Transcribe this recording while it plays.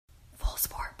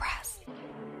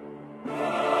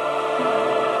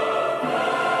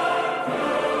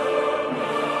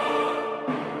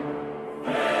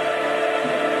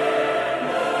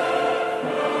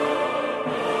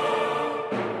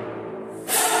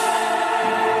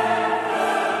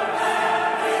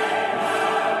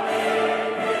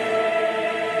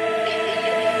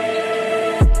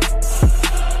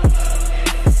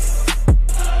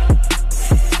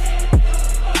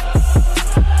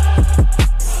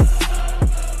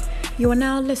You are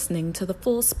now listening to the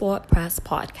Full Sport Press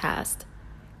podcast,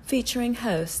 featuring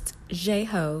hosts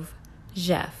J-Hove,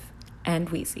 Jeff, and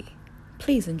Wheezy.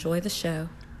 Please enjoy the show.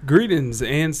 Greetings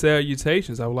and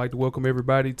salutations. I would like to welcome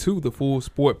everybody to the Full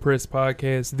Sport Press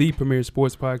podcast, the premier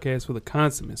sports podcast for the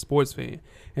consummate sports fan.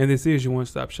 And this is your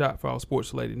one-stop shop for all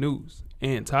sports-related news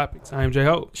and topics. I am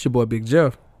J-Ho. It's your boy Big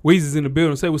Jeff. Weezy's in the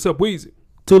building. Say what's up, Wheezy.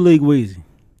 2 League Wheezy.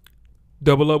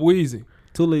 Double up Wheezy.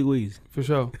 2 League Wheezy. For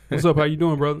sure. What's up? How you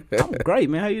doing, brother? I'm great,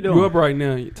 man. How you doing? You up right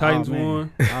now. Your Titans won.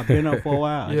 I've been up for a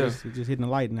while. Yeah. Just hitting the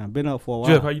light now. Been up for a while.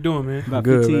 Jeff, how you doing, man? About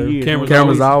Good, 15 man. years.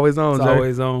 Camera's always on, It's Jay.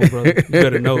 always on, brother. You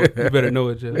better know it. You better know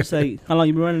it, Jeff. You say, how long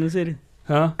you been running the city?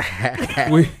 Huh?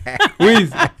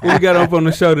 Weezy, what we got up on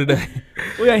the show today?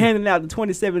 We are handing out the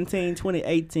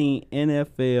 2017-2018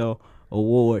 NFL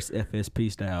Awards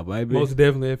FSP style, baby. Most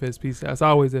definitely FSP style. It's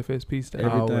always FSP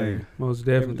style. Everything. Most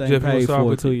definitely. Everything Jeff, paid we'll start for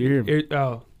with too, you hear me?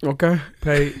 Okay.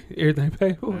 Paid. Everything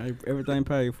paid for. Everything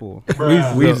paid for.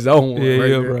 Weezy's on one Yeah, right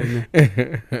yeah, there.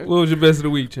 right now. What was your best of the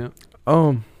week, champ?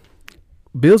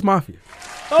 Bills Mafia.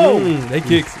 They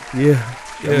kicks it. Yeah.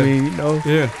 Yeah. I mean, you know,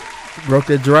 Yeah, broke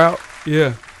that drought,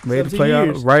 Oh, made the 17 playoff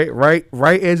years.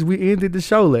 right as we ended the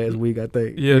show last week, I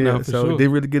think. Yeah, no, for so sure.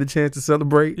 didn't really get a chance to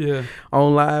celebrate yeah,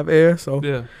 on live air. So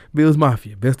yeah, Bills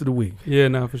Mafia, best of the week. yeah.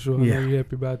 No, for sure. I Yeah. know you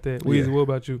happy about that. Weezy, Yeah. what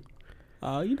about you?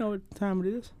 You know what time it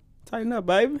is. Tighten up,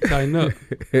 baby. Tighten up.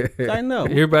 Tighten up.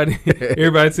 Everybody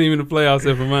team in the playoffs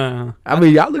except for mine. Huh? I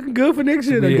mean, y'all looking good for next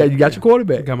year. Yeah. You got your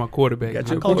quarterback. I got my quarterback. Got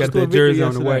I your got coach to a that jersey victory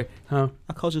on the way. yesterday. Huh?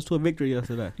 I coached us to a victory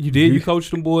yesterday. You did. You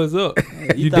coached them boys up.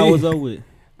 You thought it was over with.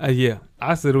 Yeah.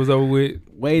 I said it was over with.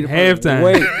 Way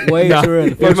Halftime. Way Nah, too early.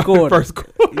 in First my quarter. First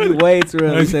quarter. You way too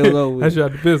early to say it was over I with.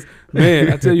 shot the pistol.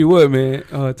 Man, I tell you what, man.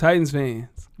 Titans fans,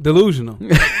 delusional.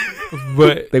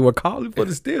 But They were calling for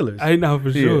the Steelers. I know for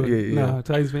Yeah, sure. yeah. Nah,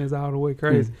 Titans fans all the way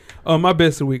crazy. My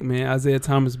best of the week, man. Isaiah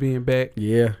Thomas being back.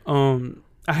 Yeah.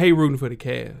 I hate rooting for the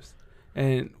Cavs.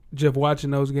 And Jeff,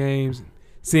 watching those games,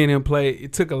 seeing him play,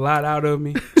 it took a lot out of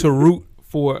me to root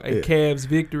for a Yeah. Cavs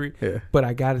victory. Yeah. But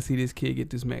I got to see this kid get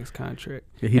this max contract.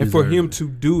 Yeah, he and for deserves him it. to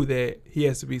do that, he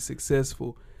has to be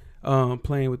successful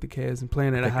playing with the Cavs and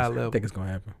playing at a high I level. think it's going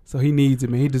to happen. So he needs it,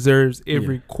 man. He deserves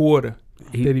every quarter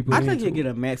that he puts I think into he'll it. get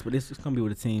a max, but it's going to be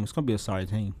with a team. It's going to be a sorry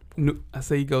team. I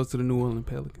say he goes to the New Orleans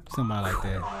Pelicans. Somebody like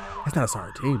that. That's not a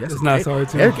sorry team. That's not a sorry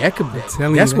team. That could be.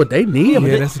 telling That's you what they need.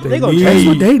 Yeah, that's what they they gonna need. trade- That's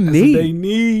what they That's need. what they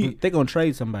need. They're going to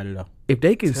trade somebody, though. If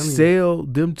they can Telling you. sell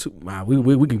them to,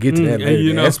 we can get to that Hey, later.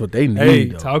 you know, That's what they need. Hey,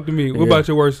 though. talk to me. What Yeah. about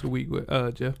your worst of the week,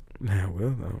 Jeff? Nah,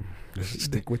 well, let's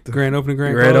stick with the Grand opening,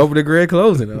 grand grand close? over the grand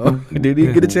closing. Didn't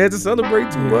even get a chance to celebrate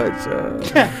too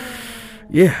much.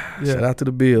 Yeah. Shout out to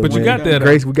the Bills. But you man. got there, though.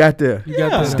 Grace, we got there. You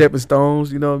got Yeah. that. Stepping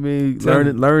stones, you know what I mean? Tell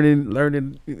me.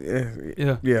 Learning.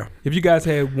 Yeah. Yeah. If you guys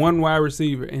had one wide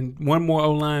receiver and one more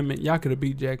O lineman, y'all could have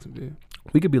beat Jacksonville.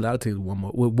 We could be a lot of teams with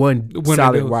one One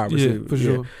solid of those. wide receiver. Yeah, for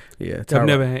sure. Yeah. I've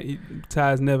never had.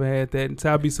 Ty's never had that, and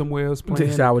Ty be somewhere else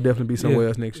playing. Ty would definitely be somewhere Yeah,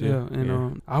 else next year. Yeah,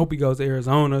 and I hope he goes to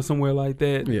Arizona or somewhere like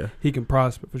that. Yeah. He can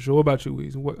prosper for sure. What about you,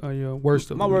 Weezy? What are your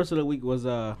worst of My the week? worst of the week was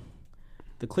the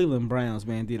Cleveland Browns,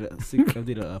 man, did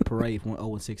a parade from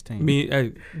 0-16. Me,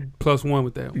 hey, +1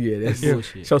 with that one. Yeah, that's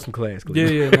bullshit. Show some class. Yeah,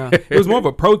 Cleve. yeah. Nah. It was more of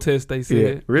a protest, they said.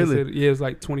 Yeah, really? They said, it was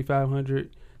like 2,500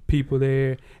 people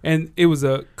there. And it was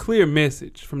a clear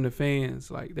message from the fans.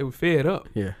 Like, they were fed up.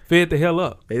 Yeah. Fed the hell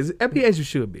up. As you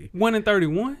should be.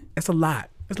 1-31? That's a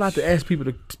lot. It's a lot to ask people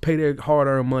to pay their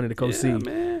hard-earned money to go Yeah, see.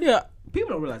 man. Yeah,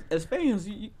 people don't realize, as fans,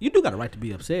 you do got a right to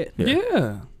be upset.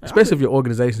 Yeah. Especially if your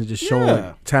organization is just showing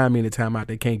Yeah. time in and time out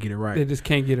they can't get it right. They just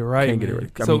can't get it right, Can't get it man.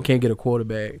 right. I So, mean, can't get a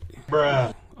quarterback.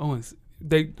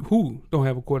 who don't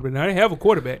have a quarterback? Now, they have a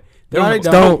quarterback. They No, don't they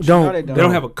have a don't. coach. No, They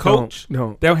don't have a coach.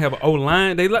 Don't. They don't have an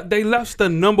O-line. They lost the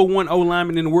number one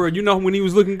O-lineman in the world. You know when he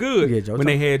was looking good. Yeah, when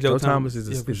they had Joe Thomas. is,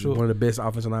 Yeah, for is sure. one of the best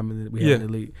offensive linemen that we Yeah. have in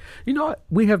the league. You know what?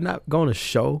 We have not gone a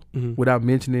show without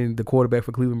mentioning the quarterback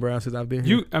for Cleveland Browns since I've been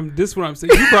here. This is what I'm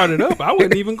saying. You brought it up. I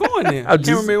wasn't even going there. I just-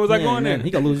 Cameraman, was I going there? He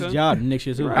going to lose his job next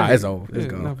year, too. Ah, it's over. It's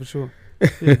Yeah, gone. no, for sure.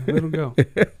 Yeah, let him go.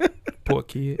 Poor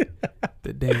kid.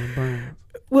 The damn Browns.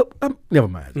 Well, never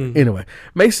mind. Mhm. Anyway,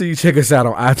 make sure you check us out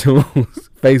on iTunes,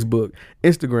 Facebook,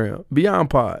 Instagram, Beyond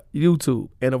Pod, YouTube,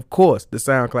 and of course the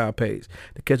SoundCloud page.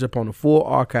 To catch up on the full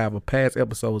archive of past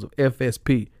episodes of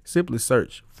FSP, simply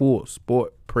search Full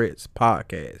Sport Press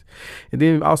Podcast. And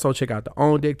then also check out the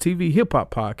On Deck TV Hip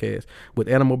Hop Podcast with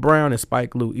Animal Brown and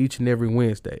Spike Lee each and every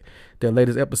Wednesday. Their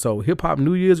latest episode, Hip Hop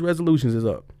New Year's Resolutions, is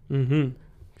up. Mm-hmm.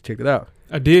 Check it out.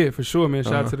 I did, for sure, man.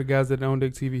 Shout out to the guys at the On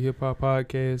Deck TV Hip Hop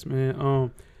Podcast,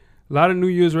 man. A lot of New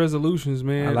Year's resolutions,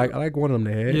 man. I like one of them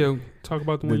they had. Yeah, talk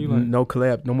about the one you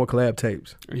like. No more collab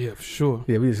tapes. Yeah, for sure.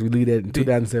 Yeah, we leave that in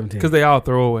 2017. Because they all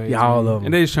throwaways. Yeah, all man. of them.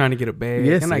 And they just trying to get a bag.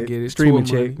 Yes, and I get it. Streaming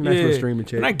Tour check. money. Nice little streaming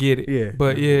check. And I get it. Yeah.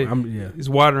 But it's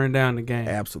watering down the game.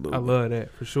 Absolutely. I love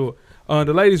that for sure.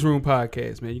 The Ladies Room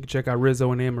podcast, man. You can check out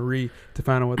Rizzo and Anne Marie to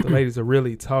find out what the ladies are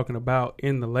really talking about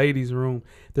in the Ladies Room.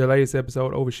 Their latest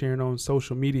episode, oversharing on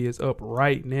social media, is up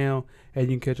right now. And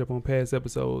you can catch up on past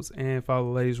episodes and follow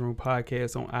the Ladies Room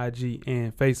podcast on IG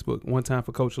and Facebook. One time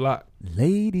for Coach Locke.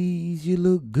 Ladies, you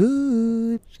look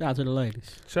good. Shout out to the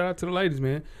ladies. Shout out to the ladies,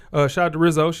 man. Shout out to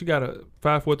Rizzo. She got a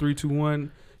 5, 4, 3, 2,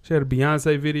 1. She had a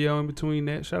Beyonce video in between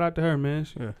that. Shout out to her, man.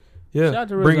 Yeah. Shout out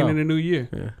to Rizzo. Bringing in the new year.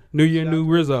 Yeah. New year, new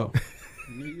Rizzo.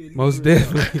 Most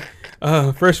definitely.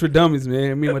 Fresh for Dummies,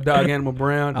 man. Me and my dog Animal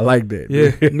Brown. I like that.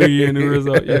 Yeah. New year, new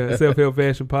result. Yeah. Self-help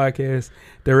fashion podcast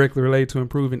directly related to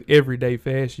improving everyday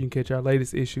fashion. You can catch our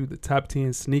latest issue, the top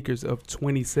 10 sneakers of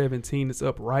 2017. It's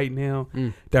up right now.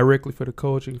 Directly for the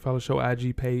culture. You can follow the show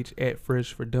IG page at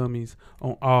Fresh for Dummies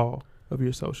on all of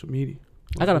your social media.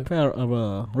 I got a pair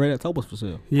of Red Octobers for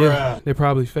sale. Yeah. They're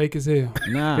probably fake as hell.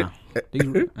 Nah.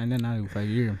 And they're not even fake.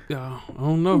 You I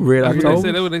don't know. Red That's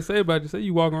Octobers? what they say about you. Say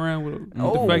you walking around with the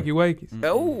fakey wakies.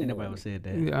 Ain't nobody ever said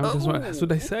that. Yeah, that's what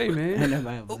they say, man. Ain't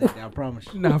nobody ever said that. I promise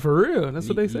you. Nah, for real. That's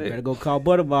what they You say. better go call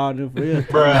Butterball then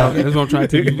for real. That's what I'm trying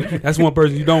to tell you. That's one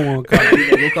person you don't want to call. You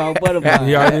better go call Butterball.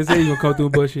 He already said he's going to come through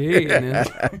and bust your head. Ain't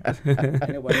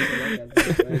nobody said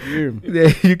that. You hear me?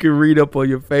 Then you can read up on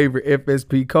your favorite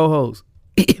FSP co-hosts.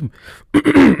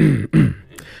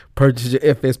 Purchase your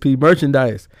FSP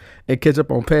merchandise and catch up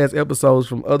on past episodes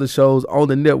from other shows on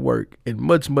the network and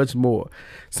much, much more.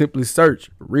 Simply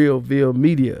search Realville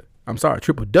Media.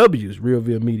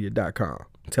 www.realvillemedia.com.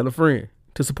 Tell a friend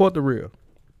to support the real.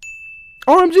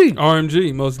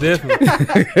 RMG, most definitely.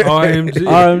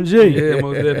 RMG. Yeah,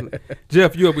 most definitely.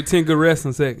 Jeff, you up with 10 good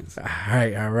wrestling seconds. All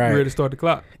right. You ready to start the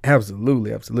clock?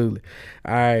 Absolutely. All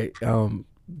right.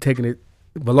 Taking it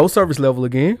below service level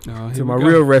again. To my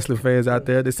real wrestling fans out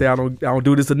there, they say I don't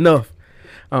do this enough.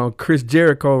 Chris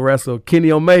Jericho wrestled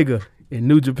Kenny Omega in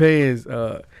New Japan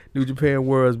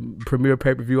World's premiere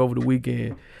pay-per-view over the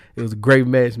weekend. It was a great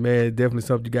match, man. Definitely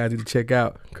something you guys need to check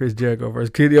out. Chris Jericho versus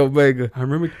Kenny Omega. I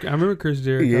remember Chris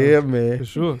Jericho. Yeah, man. For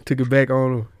sure. Took it back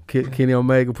on him. Kenny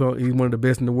Omega, he's one of the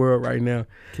best in the world right now.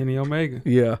 Kenny Omega.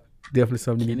 Yeah. Definitely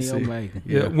something you need to see. Omega.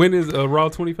 Yeah. When is Raw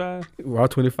 25? Raw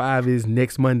 25 is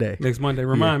next Monday.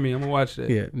 Remind me. I'm going to watch that.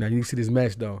 Yeah. Now you can see this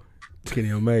match, though.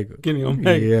 Kenny Omega.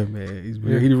 Yeah, man. He's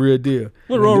the real deal.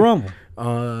 What Royal Rumble?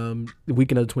 The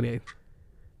weekend of the 28th.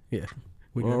 Yeah.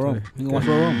 Royal Rumble. You can watch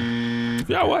Royal Rumble? If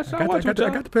y'all watch, I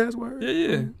got the password.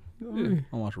 Yeah.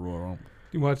 I watch Royal Rumble.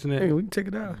 You watching that? Hey, we can check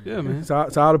it out. Yeah, man. So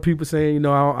all the people saying,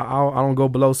 I don't go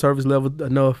below service level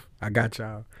enough. I got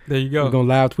y'all. There you go. We're going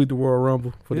to live tweet the Royal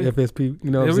Rumble for the FSP.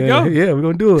 You know what I'm saying? There we go. Yeah, we're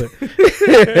going to do it.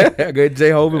 I got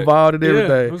J-Hope involved and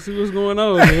everything. Let's see what's going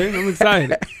on, man. I'm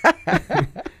excited.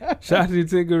 Shout out to you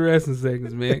 10 good wrestling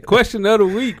seconds, man. Question of the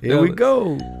week. Here we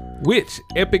go. Which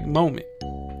epic moment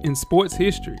in sports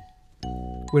history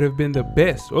would have been the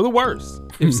best or the worst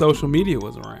if social media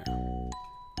was around?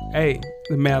 A,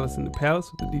 the Malice in the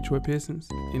Palace with the Detroit Pistons,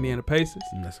 Indiana Pacers.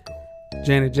 Let's go.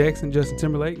 Janet Jackson, Justin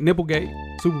Timberlake, Nipplegate,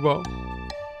 Super Bowl.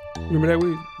 Remember that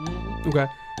week? Mm-hmm. Okay.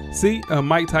 C,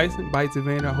 Mike Tyson bites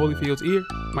Evander Holyfield's ear.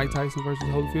 Mike Tyson versus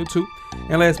Holyfield 2.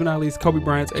 And last but not least, Kobe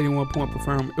Bryant's 81-point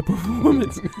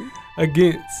performance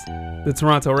against the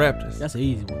Toronto Raptors. That's an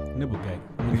easy one. Nipplegate.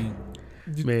 I mean,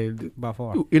 man, by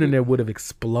far. Internet would have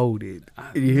exploded.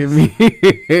 You hear me?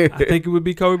 I think it would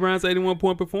be Kobe Bryant's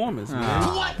 81-point performance.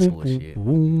 What? Bullshit.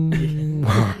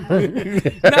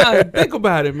 Nah, think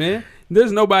about it, man.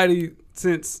 There's nobody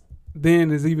since then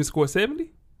has even scored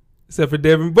 70. Except for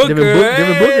Devin Booker. Devin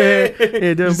Booker.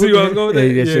 Yeah, Devin you see Booker. what I was going with that?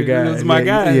 Yeah, that's your guy. That's my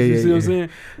guy. Yeah, you see what I'm saying?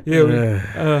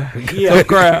 Yeah. Yeah.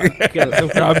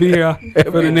 So I'll be here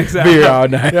for the next hour. Be here all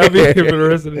night. Yeah, I'll be here for the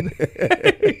rest of the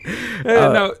day.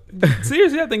 No,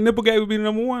 seriously, I think Nipplegate would be the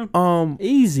number one.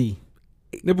 Easy.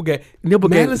 Nipplegate.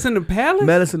 Malice in the Palace?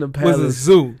 Malice in the Palace was a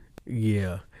zoo.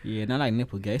 Yeah. Yeah, not like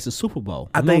Nipplegate. It's a Super Bowl.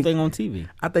 I think thing on TV.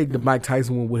 I think the Mike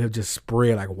Tyson one would have just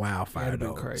spread like wildfire. That'd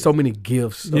though. be crazy. So many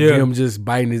gifts of him just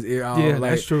biting his ear off. Yeah,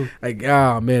 like, that's true. Like,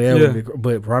 oh man, that would be.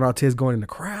 But Ron Artest going in the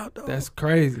crowd though. That's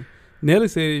crazy. Nelly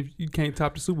said if you can't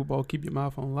top the Super Bowl, keep your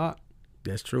mouth on lock.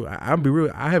 That's true. I'll be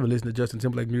real. I haven't listened to Justin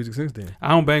Timberlake music since then. I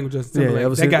don't bang with Justin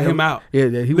Timberlake. That got him out. Yeah,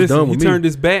 he was done with me. He turned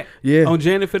his back on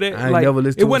Janet for that. I ain't never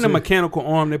listened to it wasn't a mechanical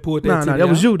arm that pulled that titty that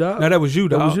was you, dog. No, that was you,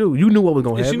 dog. That was you. You knew what was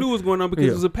going to happen. She knew what was going on because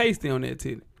it was a pasty on that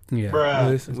titty. Yeah.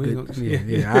 Listen, we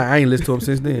gonna, I ain't listened to him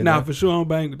since then. Nah, for sure I don't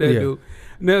bang with that dude.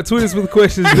 Now, tweet us with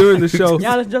questions during the show.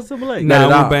 Y'all listen to Justin Timberlake? Nah, I Not at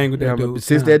don't all. bang with that dude.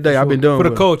 Since that day, I've been doing for the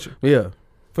with- culture. Yeah.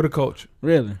 For the culture.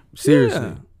 Really? Seriously.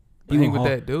 Yeah. You Bang want with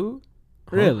hard- that dude.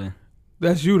 Really?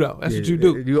 That's you though. That's what you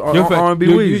do. You Your fa- R&B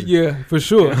you- Weezy. Yeah, for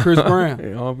sure. Chris Brown.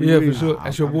 R&B Yeah, for Weezy. sure.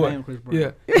 That's your I'm boy. banging Chris Brown.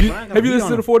 Yeah. Brian You- got have you beat listened on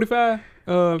to the 45?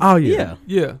 Oh, yeah. Yeah.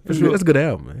 Yeah, for sure. That's a good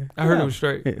album, man. I heard Yeah. it was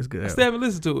straight. Yeah, it's a good I album. still haven't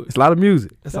listened to it. It's a lot of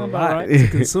music. That's a Sound lot about right. to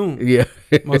consume. Yeah.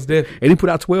 Most definitely. And he put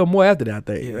out 12 more after that, I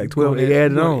think. Yeah, Like 12, go he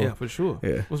ahead. added on. Yeah, for sure.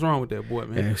 Yeah. What's wrong with that boy,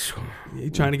 man? Yeah, sure. He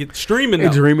trying to get streaming Hey,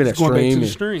 now. dreaming He's that going back to the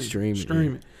streaming.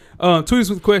 Streaming. Tweet us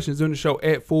with questions during the show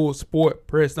at Full Sport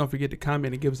Press. Don't forget to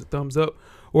comment and give us a thumbs up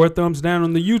or a thumbs down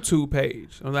on the YouTube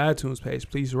page, on the iTunes page.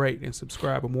 Please rate and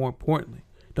subscribe. But more importantly,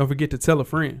 don't forget to tell a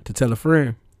friend. To tell a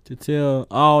friend. To tell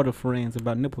all the friends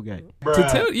about Nipplegate. To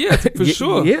tell, yeah, for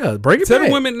sure. Yeah, bring it Tell back.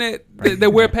 the women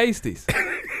that wear pasties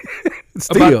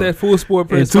Still, about that Full Sport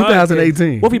in Press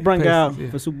 2018. What if he bring Pasties, out yeah.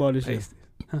 for Super Bowl this year? Pasties.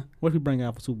 Huh? What if he bring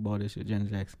out for Super Bowl this year, Janet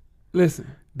Jackson?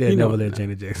 Listen, They'll you know never it let now.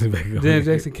 Janet Jackson back on. Janet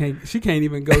Jackson can't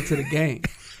even go to the game.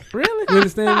 Really? You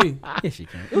understand me? Yes, she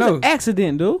can. It was No. an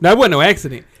accident, dude. No, it wasn't no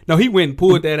accident. No, he went and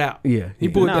pulled that out. Yeah. He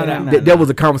yeah. pulled No, that no, out. no. That was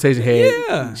a conversation had.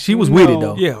 Yeah. She was with it,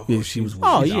 though. Yeah. she was with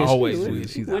Oh, it. yeah, always she with was it.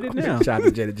 She's with it always- now. Shout out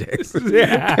to Janet Jackson.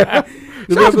 Yeah. Shout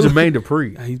out to Jermaine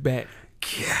Dupri. He's back.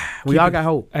 We all got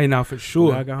hope. Hey, now for We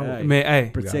sure. all got hope. Hey. Man, hey.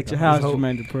 Protect your got house, hope.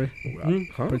 Jermaine Dupri.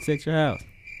 Huh? Protect your house.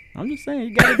 I'm just saying,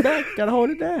 you got it back. Got to hold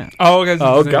it down. Oh, okay.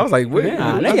 Oh, okay. I was like, wait.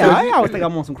 Yeah. I always think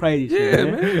I'm on some crazy Yeah,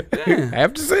 shit. Man. man. I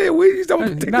have to say it. We don't Hey,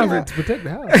 protect now the to protect the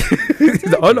house.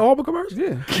 the Under Armour commercial.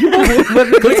 Yeah.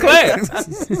 Click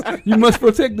class. You must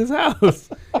protect this house.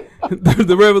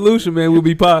 The revolution, man, will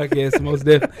be podcasting most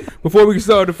definitely. Before we can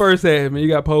start the first half, man, you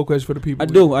got a poll question for the people. I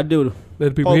do. Let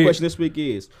the people Poll hear. question this week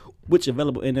is, which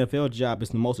available NFL job is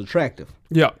the most attractive?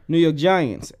 Yeah. New York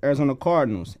Giants, Arizona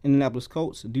Cardinals, Indianapolis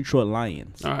Colts, Detroit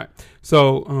Lions. All right.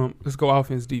 So let's go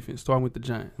offense, defense, starting with the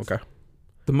Giants. Okay.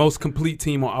 The most complete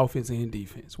team on offense and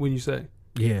defense. Wouldn't you say?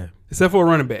 Yeah. Except for a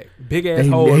running back. Big ass They-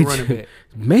 hole they- in running back.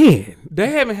 Man.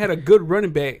 They haven't had a good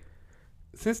running back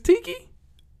since Tiki.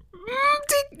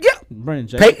 Yeah. Brandon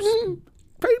Jacobs. Peyton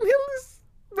Hillis.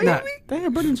 Baby. Nah. They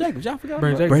had Brandon Jacobs. Y'all forgot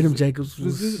Brandon about Brandon Jacobs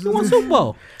was. He won Super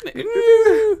Bowl.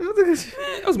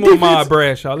 That was more my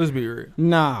Bradshaw. Let's be real.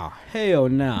 Nah, hell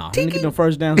no. He didn't get them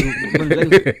first downs with Brandon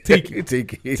Jacobs.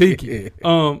 Tiki. Tiki.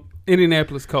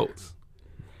 Indianapolis Colts.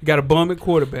 Got a bum at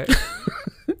quarterback.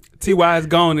 T.Y. is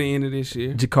gone at the end of this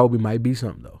year. Jacoby might be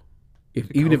something though.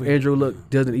 Even if Jacoby. Andrew Luck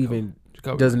doesn't even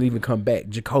Jacoby. come back,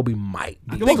 Jacoby might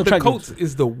I be. think the attractive- Colts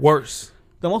is the worst.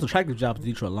 The most attractive job is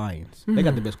the Detroit Lions. They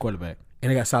got the best quarterback. And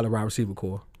they got solid wide receiver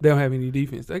core. They don't have any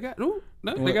defense. They got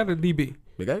they got a DB.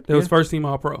 They got That was first team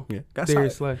All Pro. Yeah. Got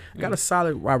Darius solid. Slay. Got a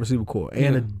solid wide receiver core and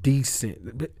Yeah. a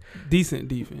decent Decent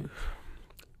defense.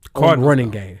 Cardinals, Running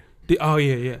though. game. Oh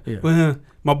yeah. Yeah. Well,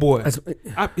 my boy. That's-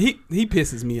 He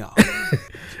pisses me off.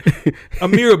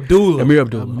 Amir Abdullah. Amir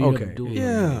Abdullah. Amir Okay. Abdullah.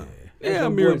 Yeah. That's Yeah, your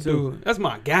Amir boy, too. Abdullah. That's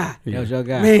my guy. Yeah. That was your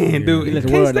guy. Man, dude. He let the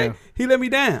Can't world stay- down. He let me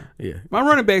down. Yeah. My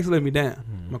running backs let me down.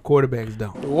 My quarterbacks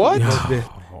don't. What?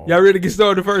 Y'all ready to get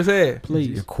started the first half? Your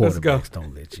Please. Let's go. quarterbacks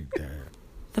don't let you down.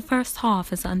 The first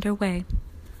half is underway.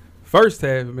 First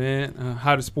half, man.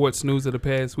 Hottest sports news of the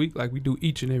past week, like we do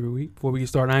each and every week. Before we get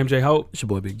started, I'm J Hope. It's your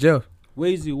boy Big Jeff.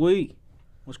 Weezy Wee.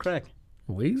 What's cracking?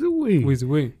 Weezy wee. Weezy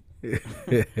Wee.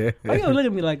 Why you gonna look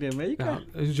at me like that, man? You Nah, can't.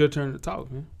 it's your turn to talk,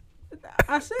 man.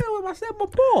 I said my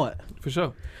boy. For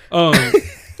sure.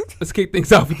 Let's kick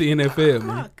things off with the NFL, man.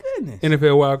 My goodness.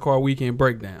 NFL wildcard weekend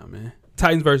breakdown, man.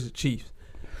 Titans versus Chiefs.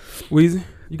 Weezy,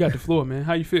 you got the floor, man.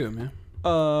 How you feel, man?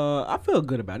 I feel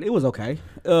good about it. It was okay.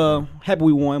 Happy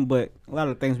we won, but a lot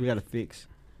of things we got to fix.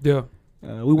 Yeah, We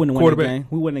wouldn't have won the Quarterback. game.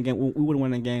 We wouldn't have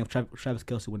won the game if Travis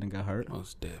Kelce wouldn't have got hurt.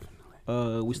 most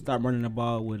definitely. We stopped running the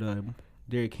ball with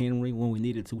Derrick Henry when we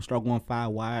needed to. We started going 5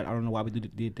 wide. I don't know why we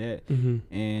did that.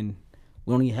 Mm-hmm. And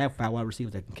we only have 5 wide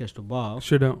receivers that can catch the ball.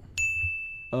 Sure don't.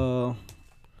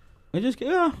 We just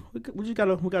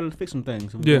gotta fix some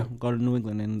things. We Yeah. go to New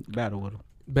England and battle with them.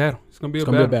 Battle. It's gonna be a It's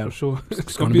gonna battle, be a battle. for sure.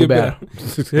 It's gonna be a battle.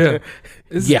 Yeah.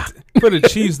 It's, Yeah. For the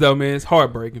Chiefs, though, man, it's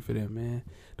heartbreaking for them, man.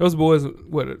 Those boys,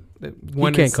 what, He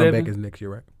 1 can't and come 7? back as next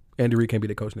year, right? Andy Reid can't be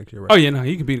the coach next year, right? Oh yeah, no,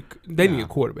 he could be. They need Nah. a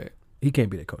quarterback. He can't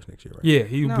be the coach next year, right? Yeah,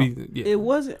 he would No, be. Yeah, It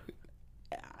wasn't.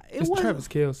 it's Travis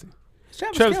Kelce.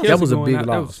 Travis Travis Kelce. Kelce That was a going big out.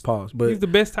 That loss. was- Pause. But He's the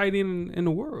best tight end in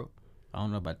the world, I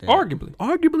don't know about that. arguably.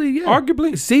 arguably, yeah.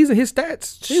 Arguably. His season, his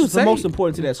stats. He was the say- most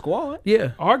important to that squad.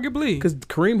 Yeah. Arguably, Because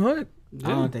Kareem Hunt, I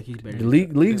don't think he's better. the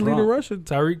league's He's leading wrong. rusher,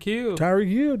 Tyreek Hill. Tyreek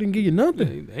Hill didn't give you They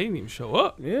nothing. ain't even show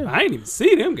up. Yeah. I ain't even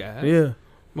see them guys. Yeah.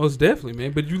 Most definitely,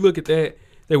 man. But you look at that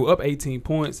They were up 18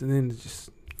 points and then it just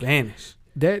vanished.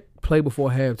 That play before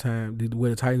halftime, where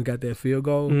the Titans got that field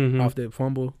goal Mhm. off that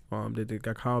fumble that they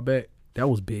got called back, that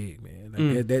was big,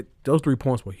 man. Like those 3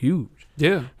 points were huge.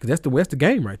 Yeah. Because that's the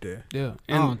game right there. Yeah.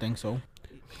 I And don't think so.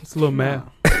 it's a little mad.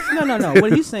 No.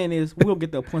 What he's saying is we'll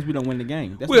get the points. We don't win the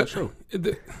game. That's Well, not true.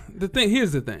 The thing,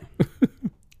 here's the thing.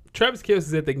 Travis Kelce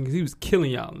said that he was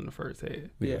killing y'all in the first half.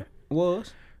 Yeah.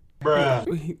 Was.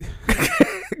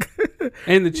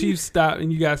 And the Chiefs stopped,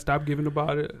 and you guys stopped giving the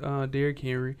ball to Derrick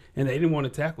Henry, and they didn't want to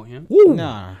tackle him. Woo.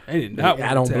 Nah. They did not.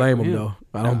 I don't blame him though.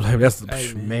 I don't blame him. That's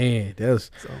Hey, man. That's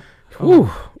So, whew.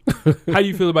 how do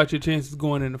you feel about your chances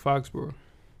going into Foxborough?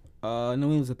 New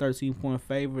England's a 13-point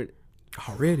favorite.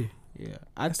 already. Yeah.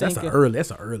 That's an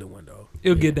early one though.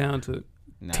 It'll get down to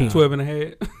 10. 12 and a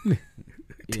half.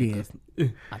 10.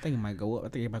 I think it might go up. I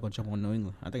think everybody gonna jump on New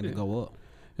England. I think they go up.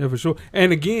 Yeah, for sure.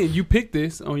 And again, you picked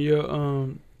this on your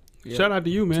shout out to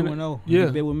you, man. 2-0. Yeah.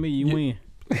 You bet with me, you Yeah. win.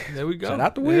 There we go. Shout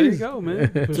out to There you Wiz. go, man.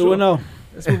 For 2-0.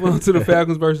 Let's move on to the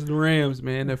Falcons versus the Rams,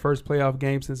 man. Their first playoff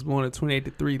game since blowing a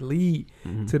 28-3 lead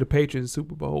to the Patriots in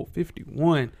Super Bowl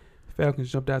 51. The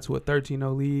Falcons jumped out to a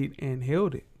 13-0 lead and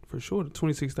held it for sure to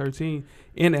 26-13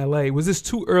 in LA. Was this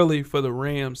too early for the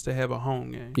Rams to have a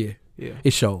home game? Yeah. Yeah.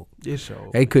 It showed. It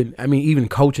showed. They couldn't. I mean, even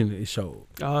coaching it showed.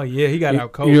 Oh yeah, he got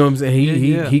out coached. You know what I'm saying?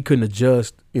 Yeah. He couldn't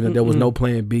adjust. You know, there was no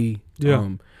plan B. Yeah.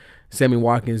 Sammy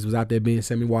Watkins was out there being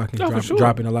Sammy Watkins, Oh, for sure.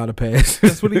 dropping a lot of passes.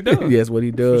 That's what he does. Yeah, that's what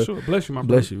he For does. sure. Bless you, my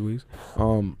Bless brother. you,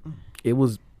 Weez. It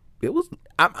was.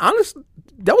 I'm honest.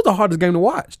 That was the hardest game to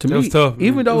watch to That me. was tough, man.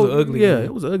 Even It though was an ugly yeah, game.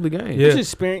 it was an ugly game. Yeah. It's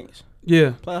experience.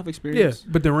 Yeah. Playoff experience.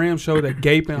 But the Rams showed a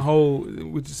gaping hole,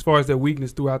 which as far as their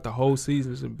weakness throughout the whole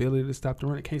season is the ability to stop the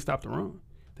run. They can't stop the run.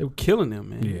 They were killing them,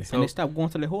 man. Yeah. So, And they stopped going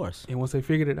to their horse. and once they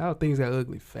figured it out, things got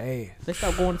ugly fast. They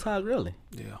stopped going to Todd Gurley.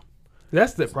 Yeah.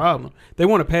 That's the problem. They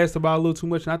want to pass the ball a little too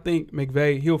much, and I think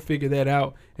McVay, he'll figure that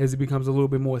out as he becomes a little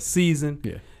bit more seasoned.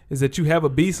 Yeah. Is that you have a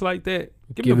beast like that,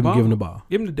 give Give him the him ball. the ball.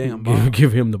 Give him the damn ball.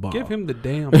 Give him the ball. Give him the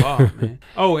damn ball, man.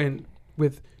 Oh, and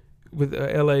with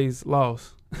LA's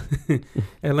loss,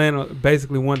 Atlanta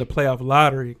basically won the playoff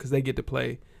lottery because they get to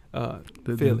play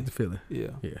Philly. The Philly. Yeah.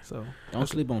 Yeah. So Don't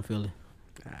sleep on Philly.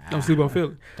 don't sleep on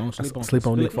Philly. Don't sleep on sleep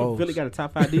on Philly. Nick Foles. Philly got a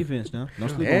top 5 defense now. Don't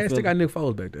sleep Yeah, on still Philly. got Nick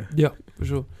Foles back there. Yeah, for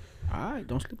sure. All right,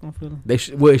 don't sleep on Philly.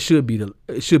 It should be the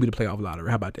playoff lottery.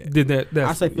 How about that? Did that? I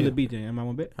That's, say Philly yeah. beat them. Am I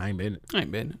gonna bet? I ain't betting it. I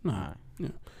ain't betting it. No. All right. Yeah.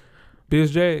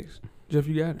 Bills Jags. Jeff,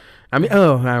 you got it. I mean,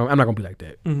 I'm not gonna be like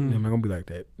that. Mhm. I'm not gonna be like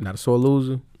that. Not a sore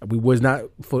loser. We was not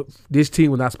for this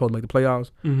team was not supposed to make the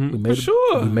playoffs. Mm-hmm. We For made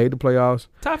sure. We made the playoffs.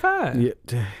 Top 5. Yeah,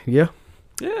 yeah.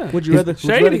 Yeah. Would you rather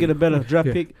shady. get a better draft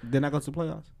Yeah. pick than not go to the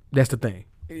playoffs? That's the thing.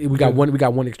 We got one. We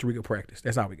got one extra week of practice.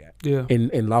 That's all we got. Yeah.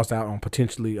 And lost out on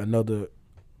potentially another.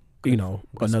 Good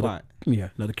another spot.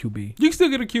 another QB You can still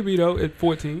get a QB though at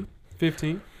 14,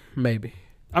 15. maybe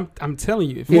I'm telling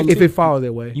you, if it falls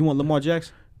that way. You want Lamar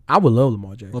Jackson I would love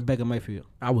Lamar Jackson. or Baker Mayfield?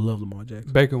 I would love Lamar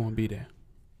Jackson. Baker won't be there.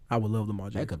 I would love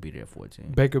Lamar Jackson. Baker be there at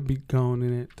 14. Baker be gone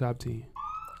in that top 10.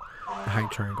 The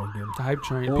hype train gonna get him. The hype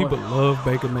train. Or- People love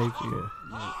Baker Mayfield.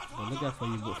 Well, look out for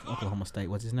you, Oklahoma State.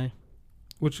 What's his name?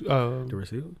 Which The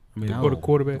receiver. I mean, No. or the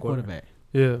quarterback. Quarterback.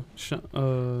 Yeah.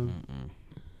 I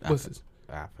What's this?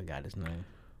 I forgot his name.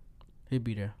 He'll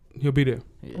be there. He'll be there.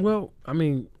 Yeah. well, I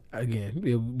mean,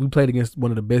 again, we played against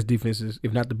one of the best defenses,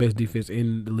 if not the best defense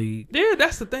in the league. Yeah,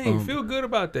 that's the thing. Um, Feel good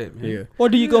about that, man. Yeah. Or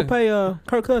do you go Yeah. pay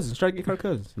Kirk Cousins? Try to get Kirk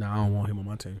Cousins. No, I don't want him on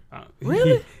my team.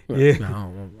 Really? Yeah. No, I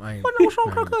don't want. I ain't, What's wrong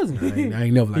with Kirk Cousins? I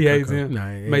ain't never like He Kirk hates Cousins. him. Nah,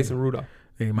 ain't- Mason Rudolph.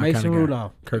 ain't my Mason kind of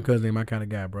Rudolph. guy. Kirk Cousins ain't my kind of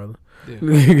guy, brother. Yeah.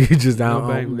 He just No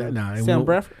down. bang, Nah, it Sam won't-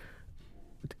 Bradford?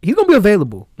 He's gonna be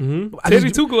available. Mm-hmm. I Teddy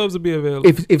just- Two Gloves will be available.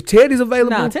 If Ted is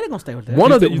available, Nah, Teddy gonna stay with that. one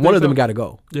You of think- you one think of them so? got to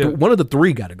go. Yeah. One of the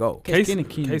three got to go. Case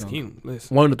Keenum.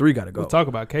 Listen, One of the three got to go. we'll talk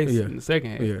about Case Yeah. in the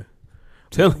second half. Yeah.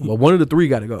 Telling you, Well, one of the three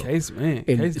got to go. Case, man.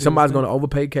 And Case did somebody's his going to thing.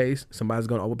 overpay Case. Somebody's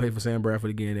going to overpay for Sam Bradford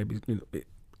again. That'd be,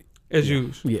 as yeah.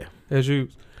 usual. Yeah. As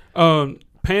usual.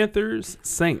 Panthers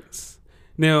Saints.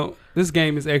 Now this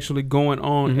game is actually going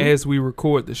on Mhm. as we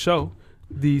record the show.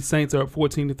 The Saints are up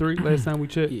 14-3. Last time we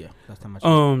checked. Yeah, last time I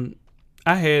checked.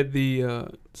 I had the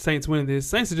Saints win this.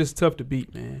 Saints are just tough to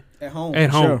beat, man. At home. At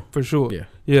home, Sure. for sure. Yeah.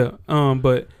 Yeah.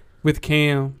 But with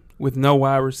Cam, with no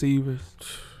wide receivers,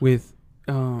 with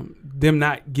them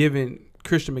not giving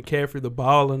Christian McCaffrey the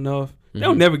ball enough,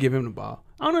 they'll Mhm. never give him the ball.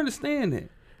 I don't understand that.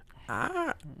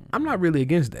 I'm not really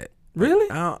against that. Really?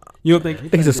 You don't think I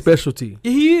think it's a specialty.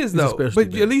 he is a though? specialty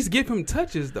But back. at least give him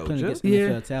touches though. Playing Just against Yeah.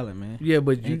 NFL talent, man. Yeah,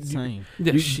 but Ain't the same.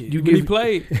 yeah, you- shit. you When he give-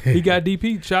 played, he got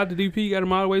DP. Shot the DP, got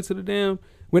him all the way to the damn.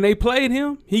 When they played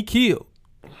him, he killed.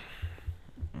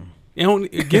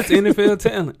 Against NFL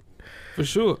talent. For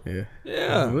sure.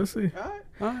 Yeah. We'll see. All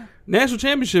right. National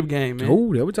championship game, man.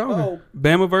 Oh, there we talking.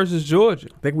 Bama versus Georgia.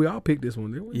 I think we all picked this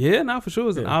one, didn't we? Yeah, for sure.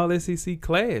 It's an all SEC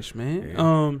clash,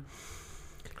 man.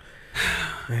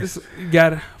 You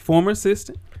got a former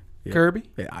assistant, Kirby.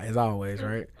 Yeah, as always,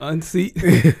 right? Unseat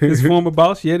his former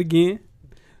boss yet again.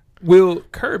 Will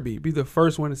Kirby be the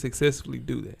first one to successfully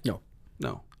do that?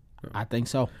 No. I think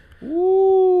so.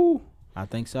 Ooh. I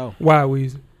think so. Why,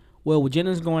 Weezy? Well, with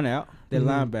Jennings going out, that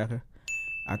linebacker,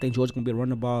 I think Georgia's going to be able to run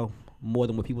the ball more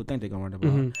than what people think they're going to run the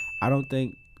ball. I don't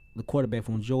think the quarterback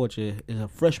from Georgia is a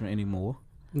freshman anymore.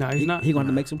 No, he's not. He's going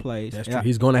to make some plays. That's true.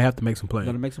 He's going to have to make some plays. He's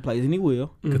going to make some plays, and he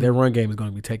will. Because their run game is going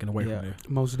to be taken away from there.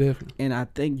 Most definitely. And I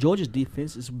think Georgia's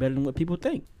defense is better than what people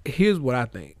think. Here's what I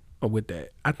think with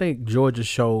that. I think Georgia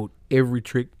showed every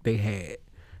trick they had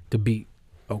to beat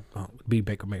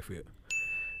Baker Mayfield.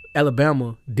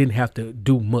 Alabama didn't have to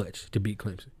do much to beat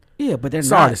Clemson. Yeah, but they're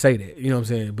sorry not. to say that, you know what I'm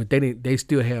saying, but they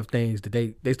still have things that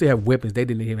they still have weapons they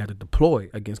didn't even have to deploy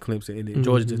against Clemson, and then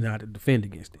Georgia didn't have to defend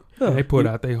against it. Yeah, they put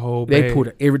out their whole bag. They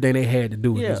put everything they had to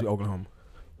do against Oklahoma.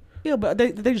 Yeah, but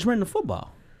they just ran the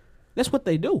football. That's what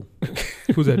they do.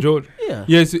 Who's that, Georgia? Yeah.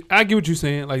 Yes, I get what you're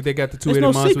saying. Like, they got the two-headed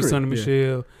monster with Sonny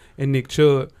Michel and Nick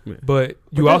Chubb, but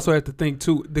you also have to think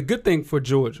too. The good thing for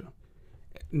Georgia,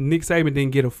 Nick Saban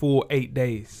didn't get a full 8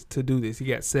 days to do this. He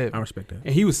got 7. I respect that.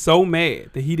 And he was so mad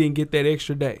that he didn't get that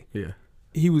extra day. Yeah.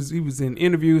 He was in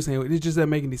interviews saying, it just doesn't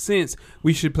make any sense.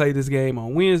 We should play this game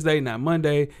on Wednesday, not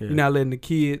Monday. Yeah. You're not letting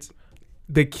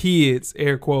the kids,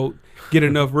 air quote, get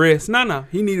enough rest. No.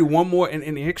 He needed one more,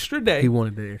 an extra day. He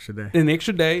wanted the extra day. An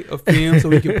extra day of film so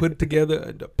he could put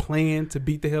together a plan to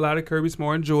beat the hell out of Kirby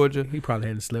Smart in Georgia. He probably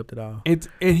hadn't slept at all. And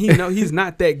he's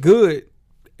not that good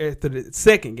after the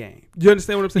second game. You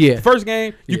understand what I'm saying? Yeah. The first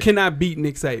game, you cannot beat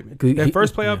Nick Saban. That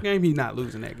first playoff game, he's not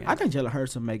losing that game. I think Jalen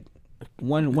Hurts will make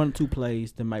one or two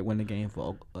plays that might win the game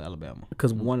for Alabama.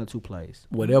 Because 1 or 2 plays.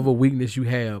 Whatever weakness you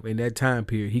have in that time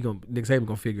period, Nick Saban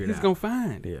gonna figure it out. He's gonna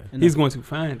find it. Yeah. And he's going to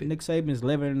find it. Nick Saban is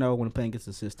 11-0 when playing against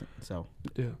assistant. So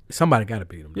somebody got to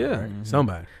beat him. Yeah. Right? Mm-hmm.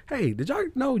 Somebody. Hey, did y'all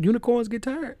know unicorns get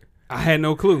tired? I had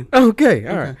no clue. Okay,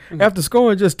 all right. Okay. After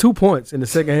scoring just 2 points in the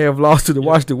second half loss to the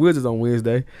Washington Wizards on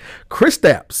Wednesday,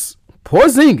 Kristaps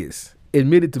Porzingis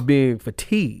admitted to being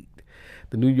fatigued.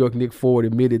 The New York Knicks forward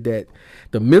admitted that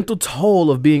the mental toll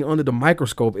of being under the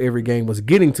microscope every game was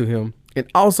getting to him, and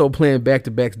also playing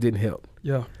back-to-backs didn't help.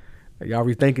 Yeah. Y'all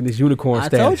rethinking this unicorn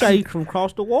status. I told y'all he from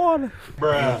across the water.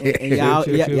 Bruh.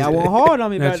 And y'all went hard on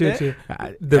me about that.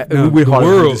 The world,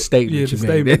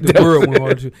 the world went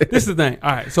hard on you. This is the thing.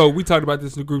 All right, so we talked about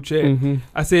this in the group chat. Mm-hmm.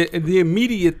 I said, and the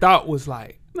immediate thought was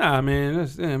like, nah, man,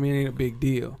 it ain't a big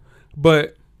deal.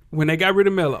 But when they got rid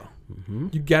of Melo,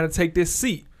 you got to take this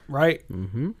seat, right?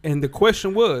 Mm-hmm. And the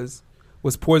question was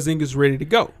Porzingis ready to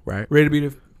go? Right. Ready to be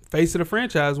the face of the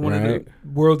franchise, one of the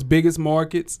world's biggest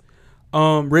markets.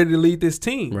 Ready to lead this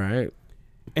team. Right.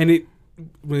 And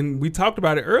when we talked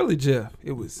about it early, Jeff,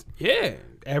 it was,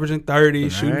 averaging 30,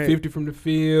 shooting 50 from the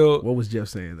field. What was Jeff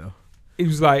saying, though? He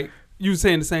was like, you were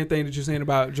saying the same thing that you're saying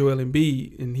about Joel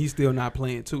Embiid, and he's still not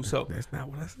playing, too. So that's not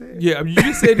what I said. Yeah, you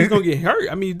just said he's going to get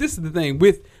hurt. I mean, this is the thing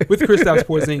with Kristaps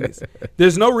Porzingis.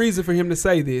 There's no reason for him to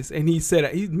say this, and he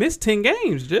said he missed 10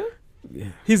 games, Jeff. Yeah.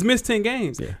 He's missed 10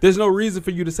 games. Yeah. There's no reason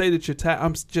for you to say that you're tired.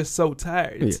 I'm just so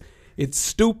tired. It's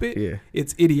stupid. Yeah.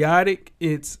 It's idiotic.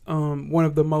 It's one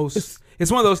of the most.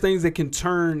 It's one of those things that can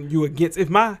turn you against.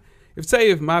 If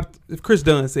Chris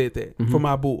Dunn said that for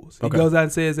my Bulls, he goes out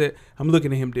and says that, I'm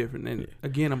looking at him different. And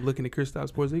again, I'm looking at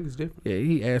Kristaps Porzingis different. Yeah,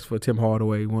 he asked for Tim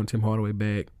Hardaway. He wanted Tim Hardaway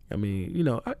back. I mean,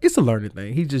 it's a learning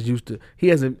thing. He's just used to. He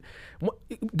hasn't.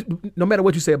 No matter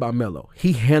what you say about Melo,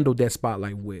 he handled that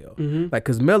spotlight well. Mm-hmm. Like,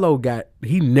 because Melo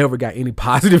he never got any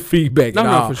positive feedback at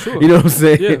all. No, for sure. You know what I'm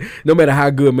saying? Yeah. No matter how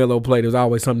good Melo played, there's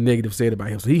always something negative said about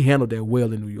him. So he handled that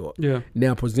well in New York. Yeah.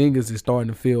 Now Porzingis is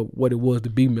starting to feel what it was to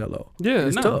be Melo. Yeah,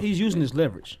 it's tough. He's using his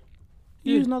leverage.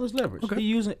 He's using all his leverage. Okay.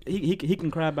 He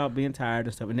can cry about being tired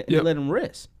and stuff, and they let him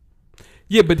rest.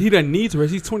 Yeah, but he doesn't need to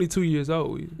rest. He's 22 years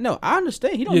old. No, I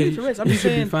understand. He don't need to rest. I'm just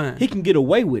saying he can get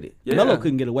away with it. Yeah. Melo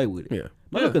couldn't get away with it. Yeah.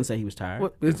 Melo couldn't say he was tired.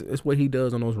 Well, it's what he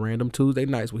does on those random Tuesday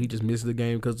nights where he just misses the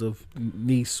game because of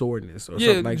knee soreness or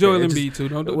something like Joel that. Embiid too.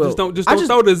 Don't throw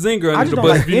the zinger under the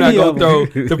bus if you're not going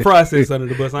to throw the process under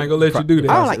the bus. I ain't going to let you do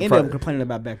that. I don't like any of them complaining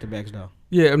about back-to-backs, though.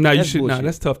 Yeah, no, you should. No,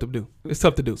 that's tough to do. It's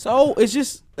tough to do. So that's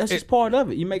just part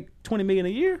of it. You make $20 million a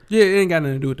year. Yeah, it ain't got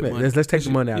nothing to do with the money. Let's take the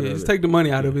money out of it. Let's take the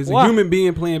money out of it. As a human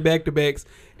being playing back-to-backs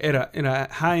in a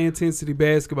high-intensity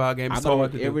basketball game, I go to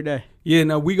work every day. Yeah,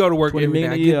 no, we go to work every day.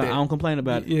 I get that. I don't complain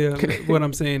about it. Yeah, what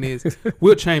I'm saying is,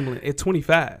 Wilt Chamberlain at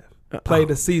 25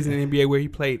 played a season in the NBA where he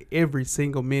played every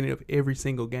single minute of every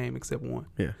single game except one.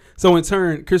 Yeah. So in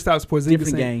turn, Kristaps Porzingis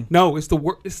Different game. No, it's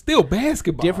it's still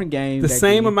basketball. Different game. The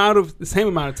same amount of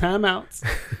timeouts,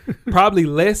 probably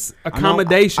less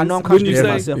accommodations. I know I'm wouldn't you contradicting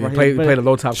say? myself Yeah, right played a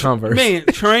low top Converse. Man,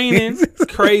 training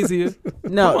crazier.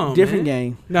 No, Come on, different man.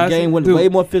 game. No, The game was dude. way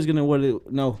more physical than what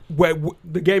it. No,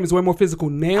 The game is way more physical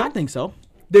now I think so.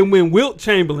 than when Wilt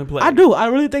Chamberlain played. I do. I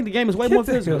really think the game is way Get more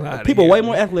the hell physical. outta People here, way man.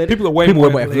 more athletic. People are way People more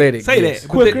way more athletic, Say yes. that.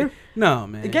 Quicker. No,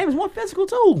 man. The game is more physical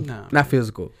too. No. Not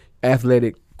physical,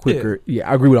 athletic, quicker. Yeah,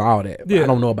 I agree with all that. Yeah. I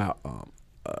don't know about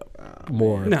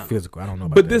more No. physical. I don't know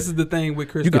about But that. this is the thing with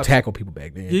Kristaps. You could tackle people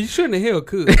back then. Yeah, you shouldn't have hell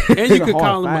could. And you a could hard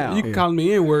call him foul. you could call him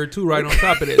the N-word too right on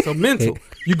top of that. So mental.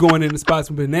 You going in the spots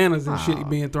with bananas and shit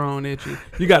being thrown at you.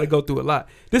 You got to go through a lot.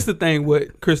 This is the thing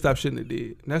what Kristaps shouldn't have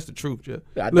did. And that's the truth, Jeff.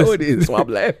 I know Listen, it is, so I'm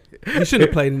laughing. He shouldn't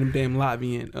have played in them damn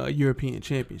Latvian European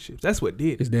championships. That's what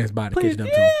did it. His dad's body Played- catching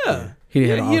up to him. yeah. He didn't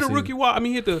Yeah, have he hit all a rookie wall. I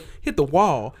mean, hit the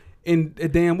wall. And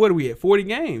damn, what are we at? 40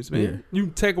 games, man. Yeah. You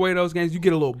take away those games, you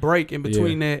get a little break in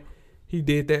between that. He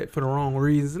did that for the wrong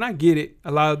reasons. And I get it.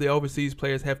 A lot of the overseas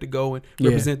players have to go and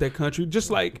represent their country, just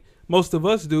like most of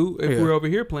us do if we're over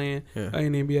here playing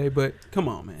in the NBA. But come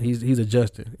on, man. He's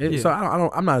adjusting. So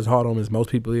I'm not as hard on him as most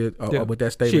people is with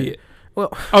that statement. Shit. Well,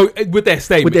 with that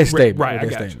statement. with that statement, Right,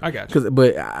 with that I statement. got you.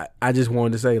 But I just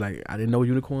wanted to say, like, I didn't know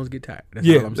unicorns get tired. That's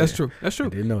all I'm that's saying. true. That's true. I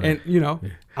didn't know that. And, you know,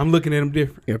 I'm looking at him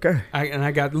different. Okay.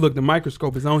 I got to look. The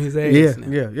microscope is on his ass now.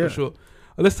 Yeah. For sure.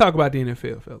 Let's talk about the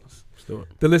NFL, fellas. Let's do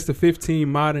it. The list of 15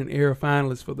 modern era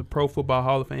finalists for the Pro Football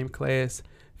Hall of Fame class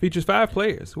features 5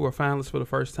 players who are finalists for the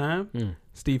first time.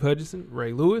 Steve Hutchinson,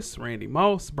 Ray Lewis, Randy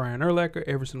Moss, Brian Urlacher,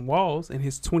 Everson Walls in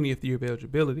his 20th year of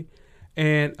eligibility.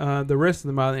 And the rest of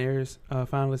the modern era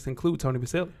finalists include Tony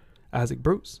Baselli, Isaac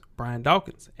Bruce, Brian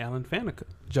Dawkins, Alan Faneca,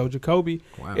 Joe Jacoby,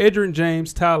 Edgerrin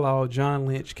James, Ty Law, John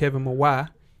Lynch, Kevin Mawai,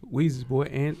 Weezy's boy,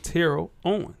 and Terrell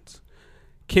Owens.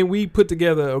 Can we put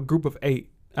together a group of 8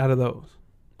 out of those?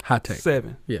 Hot take.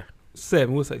 7. Yeah.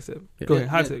 7. We'll say 7. Yeah. Go ahead.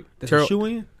 Hot take. That's a shoe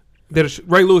in.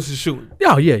 Ray Lewis is shooting.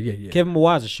 Oh, yeah. Kevin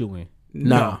Mawai's a shoe in.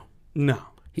 No.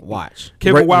 Watch.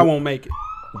 Kevin Mawai won't make it.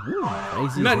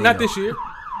 Crazy Not this year.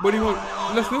 What do you want?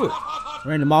 Let's do it.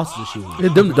 Randy Moss is a shoe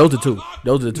in. Those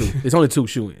are two. It's only 2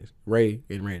 shoe-ins. Ray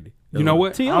and Randy. You know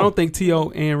what? T.O. I don't think T.O.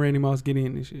 and Randy Moss get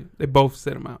in this year. They both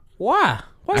set him out. Why?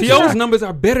 T.O.'s numbers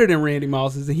are better than Randy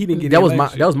Moss's, and he didn't get That in was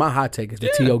last year. that was my hot take is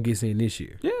that T.O. gets in this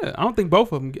year. Yeah, I don't think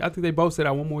both of them. I think they both set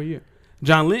out one more year.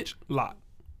 John Lynch, lock.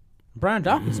 Brian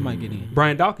Dawkins might get in.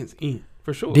 Brian Dawkins in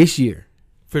for sure. This year.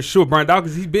 For sure, Brian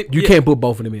Dawkins. He's been. You can't put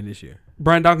both of them in this year.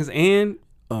 Brian Dawkins and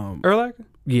Urlacher.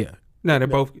 Yeah. No, they're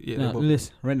both. Yeah, No, they're both.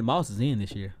 listen, Randy Moss is in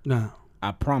this year. No.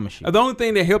 I promise you. The only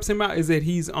thing that helps him out is that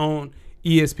he's on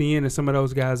ESPN and some of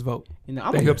those guys vote. You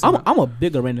know, That helps him out. I'm a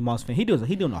bigger Randy Moss fan. He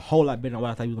doing a whole lot better than what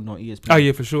I thought he was going to do on ESPN. Oh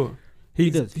yeah, for sure. He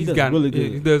does really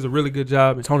good. He does a really good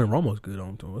job. And Tony Romo's good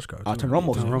on what's called. Tony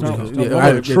Romo's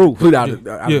Yeah, true. Put out of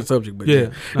the subject, but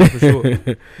yeah, no, for sure.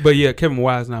 But yeah, Kevin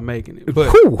Mawai's not making it. But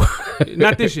Whew.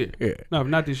 not this year. Yeah. No,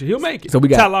 not this year. He'll make it. So we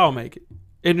got- Ty Law will make it.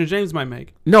 Edgerrin James might make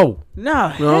it. No.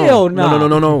 Hell no. No.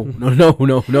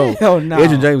 Hell no.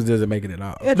 Edgerrin James doesn't make it at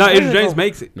all. No, Edgerrin James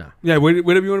makes it. Nah. Yeah,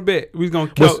 whatever you want to bet. We're gonna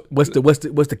count. What's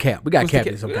the cap? We got cap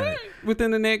this some kind.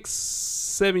 Within the next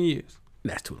 7 years.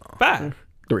 That's too long. 5.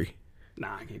 3.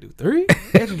 Nah, I can't do 3.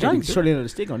 Edgerrin James short end of the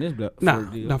stick on this block.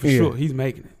 Nah, for sure. He's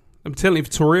making it. I'm telling you, if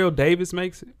Terrell Davis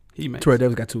makes it, he makes Terrell it.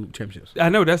 Davis got 2 championships. I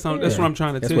know that's what I'm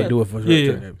trying to That's tell what you. do it for Yeah,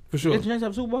 Terrell Davis. for sure. Edgerrin James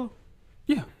have a Super Bowl?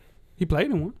 Yeah, he played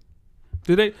in one.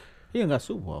 Did they? He ain't got a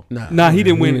Super Bowl. Nah, he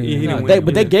didn't win it. He didn't win it.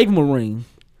 But they gave him a ring.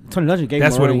 Tony Dungy gave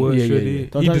That's him a what it ring. was. Yeah, Sure yeah, did. yeah. He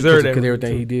Because deserved that. Because ring,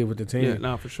 everything too. he did with the team. Yeah,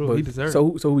 no, for sure. But He deserved it.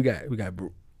 So who we got? We got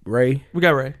Ray, We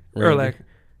got Ray.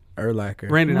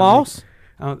 Urlacher, Randy Moss?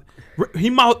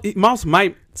 Moss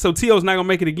might. So T.O.'s not gonna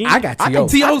make it again. I got T.O.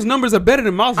 T.O.'s numbers are better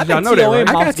than Moss's. I Y'all think know that, T.O. right? and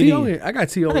I got Moss get T.O. in. in. I got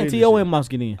T.O. I think in T.O. and Moss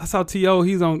get in. I saw T.O.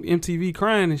 He's on MTV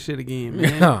crying and shit again,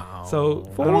 man. Oh. So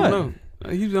For I don't what? know.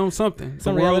 He's on something.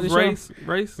 Some The world's reality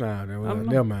race. Nah, I don't know.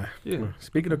 never mind. Yeah.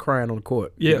 Speaking of crying on the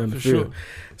court, Yeah, on the for field, sure.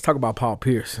 let's talk about Paul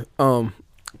Pierce.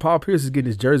 Paul Pierce is getting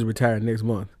his jersey retired next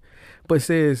month, but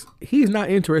says he's not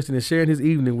interested in sharing his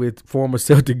evening with former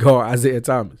Celtic guard Isaiah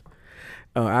Thomas.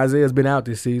 Isaiah's been out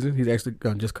this season. He's actually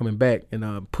just coming back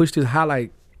and pushed his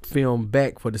highlight film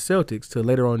back for the Celtics to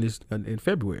later on this in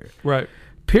February. Right.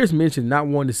 Pierce mentioned not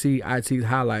wanting to see IT's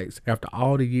highlights after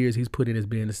all the years he's put in as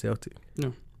being a Celtic.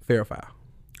 No. Fair or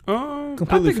foul?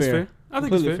 Completely I think fair. it's fair. I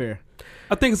think Completely it's fair. fair.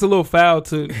 I think it's a little foul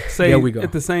to say There we go.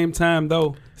 at the same time,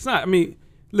 though. It's not. I mean,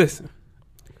 listen.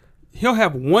 He'll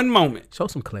have one moment. Show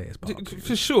some class, Paul Pierce.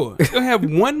 For sure. He'll have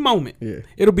one moment. Yeah.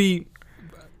 It'll be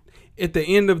at the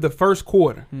end of the first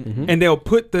quarter, and they'll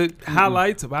put the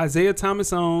highlights of Isaiah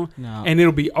Thomas on, and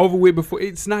it'll be over with before.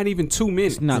 It's not even 2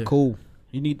 minutes. It's not cool.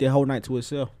 You need that whole night to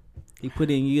itself. He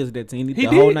put in years of that team. He need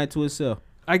the whole night to itself.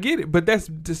 I get it, but that's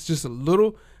just a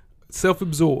little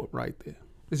self-absorbed right there.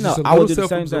 It's just a I would little do the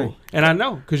same self-absorbed. thing. And I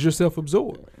know, because you're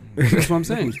self-absorbed. That's what I'm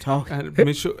saying. Who's talking?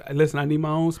 Listen, I need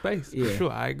my own space. Yeah. For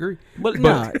sure, I agree. But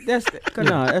that's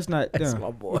not. That's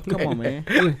my boy. Come on, man.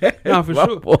 No, for My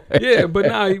sure. boy. Yeah, but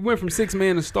now he went from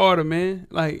 6-man to starter, man.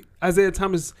 Like Isaiah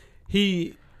Thomas,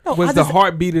 he was the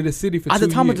heartbeat of the city for 2 years.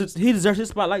 Isaiah Thomas, he deserves his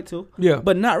spotlight too. Yeah,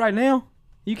 but not right now.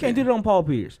 You can't do that on Paul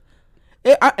Pierce.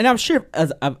 And I'm sure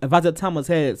if Isaiah Thomas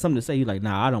had something to say, he's like,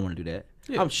 nah, I don't want to do that.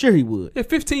 Yeah. I'm sure he would. Yeah,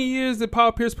 15 years that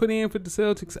Paul Pierce put in for the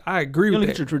Celtics, I agree with that.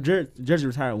 You only get your jersey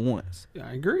retired once. Yeah,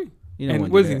 I agree. And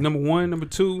was he number 1, number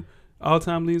 2,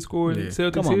 all-time leading scorer in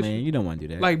Celtics Come on, history? man. You don't want to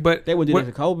do that. Like, but they would do that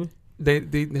to Kobe.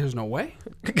 There's no way.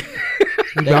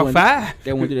 He brought 5.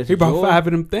 They wouldn't do that to He brought Jordan. 5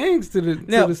 of them things to the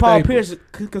Now, to the Paul Staples. Pierce,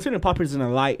 considering Paul Pierce is in the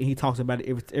light and he talks about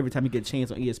it every time he gets a chance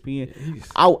on ESPN,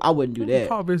 I wouldn't do that.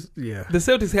 Paul Pierce, yeah. The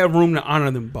Celtics have room to honor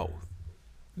them both.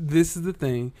 This is the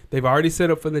thing. They've already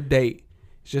set up for the date.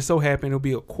 It just so happened it'll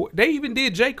be they even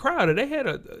did Jay Crowder. They had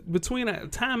between a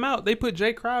timeout, they put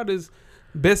Jay Crowder's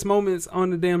best moments on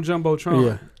the damn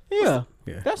Jumbotron. Yeah.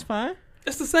 That's fine.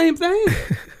 It's the same thing.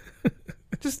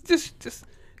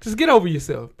 just get over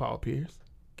yourself, Paul Pierce.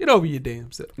 Get over your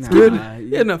damn self.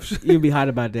 Enough. You'd be hot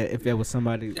about that if there was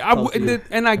somebody. I get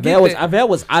that. If that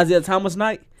was Isaiah Thomas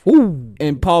night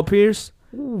and Paul Pierce,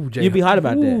 you'd be hot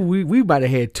about that. We about to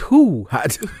had 2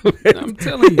 hot. I'm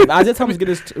telling you. If Isaiah Thomas get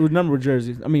his number of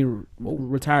jerseys,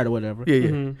 retired or whatever. Yeah.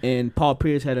 Mm-hmm. And Paul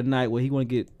Pierce had a night where he want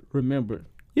to get remembered.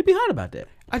 You'd be hot about that.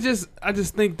 I just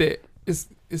think that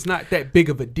it's not that big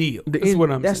of a deal. That's what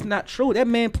I'm saying. That's not true. That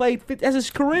man played. That's his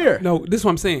career. No, this is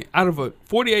what I'm saying. Out of a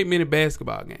 48-minute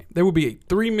basketball game, there will be a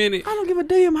 3-minute. I don't give a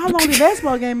damn how long the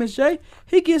basketball game is, Jay.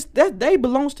 He gets that day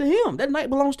belongs to him. That night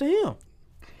belongs to him.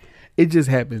 It just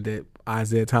happened that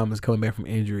Isaiah Thomas coming back from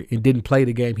injury and didn't play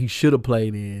the game he should have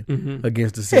played in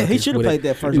against the Celtics. Yeah, he should have played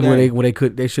that first game. When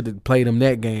they should have played him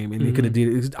that game and they could have did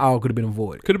it. It all could have been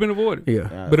avoided. Could have been avoided.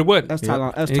 Yeah, but it wasn't. That's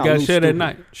Tyler. That's and he got shut that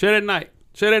night.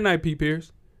 Shut that night, P.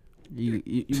 Pierce. You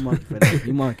monkey for that.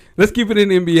 You monkey. Let's keep it in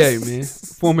the NBA, man.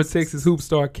 Former Texas hoop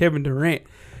star Kevin Durant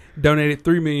donated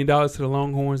 $3 million to the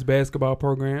Longhorns basketball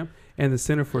program and the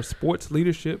Center for Sports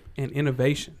Leadership and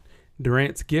Innovation.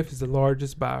 Durant's gift is the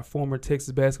largest by a former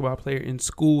Texas basketball player in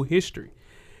school history.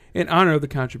 In honor of the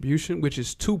contribution, which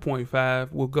is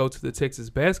 $2.5, will go to the Texas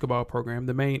basketball program.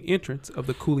 The main entrance of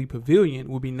the Cooley Pavilion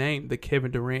will be named the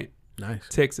Kevin Durant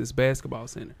Texas Basketball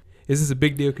Center. This is a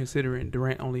big deal considering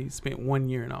Durant only spent 1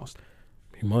 year in Austin.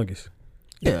 Humongous.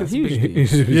 Yeah, huge. He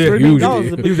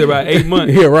was there about 8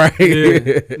 months. Yeah, right.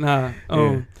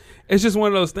 Yeah. It's just one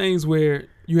of those things where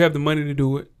you have the money to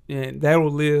do it, and that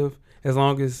will live as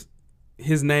long as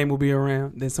his name will be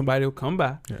around. Then somebody will come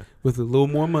by with a little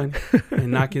more money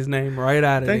and knock his name right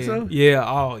out of there. Think so? Yeah.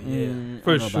 Oh, yeah.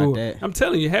 For sure. I'm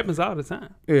telling you, it happens all the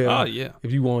time. Yeah. Oh, yeah.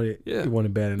 If you want it, you want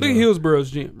it bad enough. Look at Hillsboro's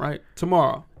gym, right?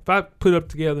 Tomorrow, if I put up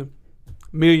together $1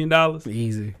 million,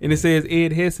 easy, and it says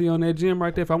Ed Hesse on that gym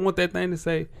right there, if I want that thing to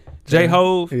say J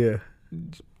Hove,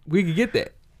 we could get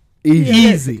that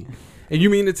easy. And you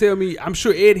mean to tell me? I'm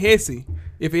sure Ed Hesse,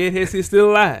 if Ed Hesse is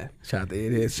still alive, shout out to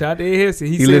Ed Hesse. Shout out to Ed Hesse.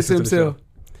 He said to himself,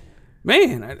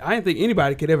 "Man, I didn't think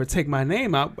anybody could ever take my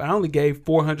name out. But I only gave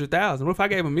 $400,000. What if I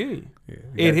gave $1 million?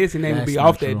 Ed Hesse name would be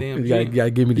off that damn gym. You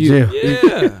gotta give me the gym.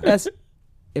 Yeah, that's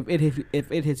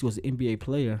if Ed Hesse was an NBA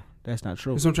player, that's not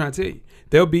true. That's what I'm trying to tell you.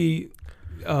 There'll be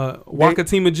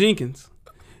Wakatima Jenkins.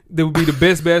 That would be the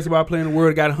best basketball player in the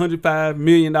world. Got a $105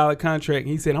 million contract. And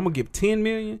he said, "I'm gonna give $10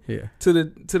 million to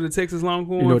the Texas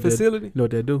Longhorn facility." You know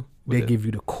what they do? They give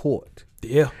you the court.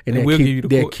 Yeah, and we'll give you the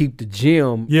court. They'll keep the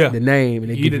gym, the name,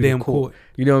 and they give you the damn court.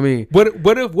 You know what I mean? What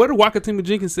if Wakatima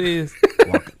Jenkins says?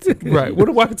 Right. What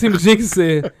if Wakatima Jenkins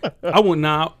said? I want.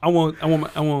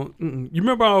 You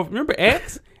remember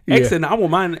X? X said, "I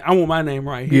want my name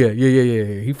right here."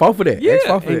 Yeah. He fought for that. Yeah. X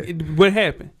fought for that. What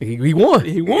happened? He won.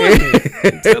 He won.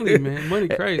 I'm telling you, man, money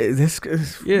crazy.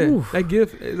 That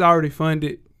gift is already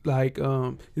funded. Like,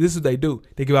 this is what they do.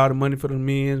 They give all the money for the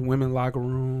men's, women's locker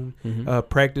room,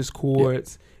 practice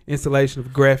courts, installation of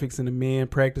graphics in the men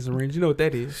practice arenas. You know what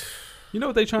that is? You know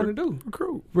what they trying to do?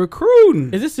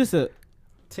 Recruiting. Is this just a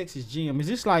Texas gym? Is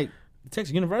this like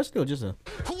Texas University or just a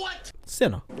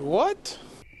center? What?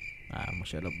 I'm gonna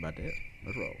shut up about that.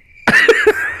 Let's roll.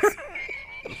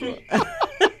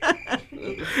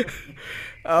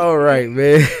 All right,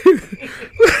 man.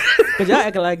 Cause y'all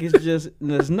acting like it's just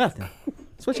there's nothing.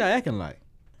 That's what y'all acting like.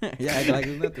 Y'all acting like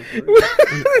it's nothing.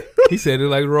 He said it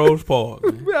like Rose Park.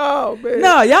 Man. Oh man.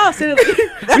 No, y'all said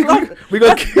it. We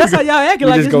gonna keep That's how y'all acting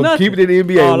we like just it's gonna nothing. keep it in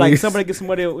the NBA. Oh, like we- somebody get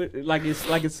somebody like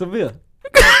it's severe.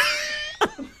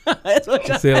 That's what He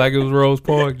y'all said like it was Rose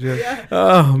Park. Just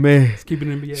Oh man. let's keep it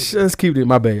in NBA. Just keep it in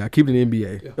my bag. I keep it in the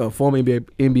NBA. Former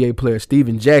NBA player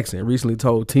Steven Jackson recently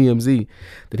told TMZ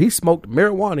that he smoked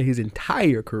marijuana his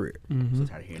entire career.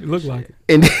 It looked like it.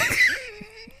 And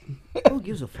Who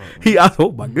gives a fuck? he also,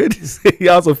 oh my goodness, he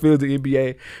also feels the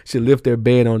NBA should lift their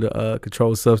ban on the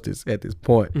controlled substance at this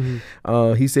point.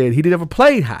 He said he never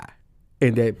played high,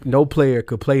 and that no player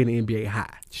could play in the NBA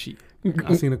high. Shit.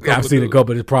 I've seen a couple. I've seen a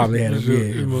couple that probably had him Sure,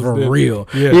 yeah, most for definitely. real.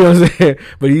 Yeah. You know what I'm saying?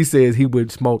 But he says he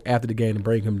would smoke after the game to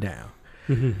bring him down.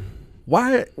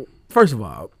 Why? First of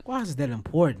all, Why is that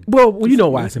important? well, you know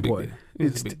why it's a big important. deal.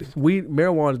 It's a big deal.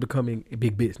 Marijuana is becoming a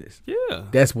big business. Yeah.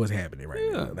 That's what's happening right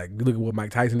Yeah. now. Like, look at what Mike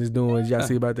Tyson is doing. Did y'all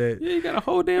see about that? Yeah, you got a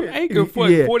whole damn acre for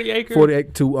 40 acres. 40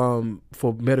 acre to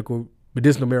for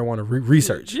medicinal marijuana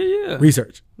research. Yeah.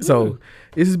 Research. So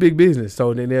this is big business.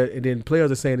 So then players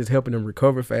are saying it's helping them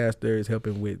recover faster. It's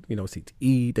helping with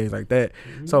CTE, things like that.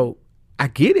 So I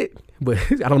get it, but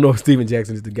I don't know if Steven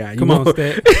Jackson is the guy. Come on,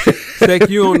 Stack. Stack,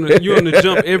 you on the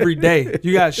jump every day.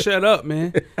 You got to shut up,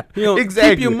 man. You know,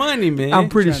 Exactly. keep your money, man. I'm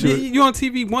pretty sure. You on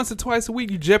TV once or twice a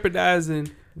week. You jeopardizing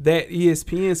that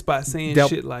ESPN spot saying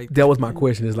shit like that. Was my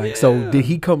question. Is like, so Yeah. did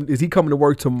he come? Is he coming to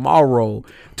work tomorrow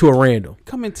to a random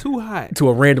coming too hot.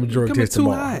 drug Coming test too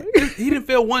tomorrow? hot. He didn't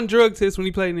fail one drug test when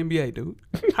he played in the NBA, dude.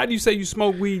 How do you say you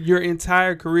smoked weed your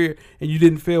entire career and you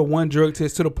didn't fail one drug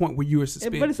test to the point where you were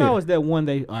suspended? But it's always that one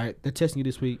day. All right, they're testing you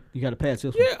this week. You got to pass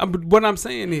this one. Yeah, but what I'm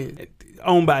saying is,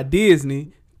 owned by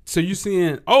Disney, so you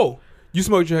seeing, you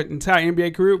smoked your entire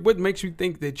NBA career. What makes you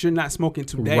think that you're not smoking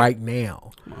today? Right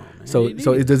now. Come on, man. So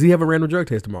does he have a random drug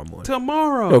test tomorrow morning?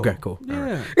 Tomorrow. Okay, cool. All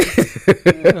Yeah.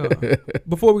 Yeah.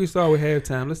 Before we start with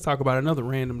halftime, let's talk about another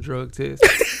random drug test.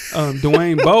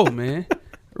 Dwayne Bowe, man.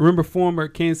 Remember former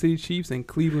Kansas City Chiefs and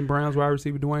Cleveland Browns wide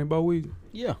receiver Dwayne Bowe?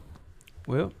 Yeah.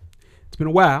 Well, it's been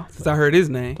a while since I heard his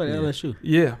name. Played at LSU.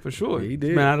 Yeah, for sure. Yeah, he He's did.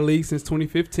 been out of the league since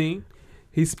 2015.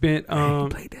 He spent He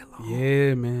played that long.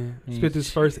 yeah, man. Spent his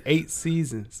first 8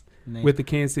 seasons with the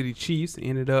Kansas City Chiefs.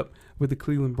 Ended up with the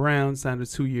Cleveland Browns, signed a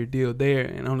 2-year deal there,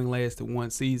 and only lasted 1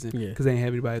 season because they ain't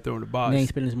have anybody throwing the ball. They ain't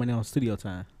spending his money on studio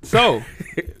time. So,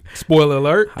 spoiler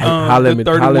alert. Holla at me,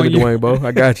 Dwayne Bowe.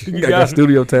 I got you. I got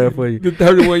studio time for you. The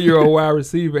 31-year-old wide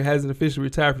receiver hasn't officially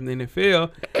retired from the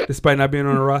NFL, despite not being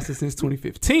on the roster since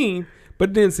 2015. But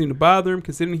it didn't seem to bother him,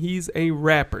 considering he's a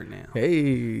rapper now.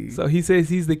 Hey. So he says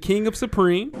he's the king of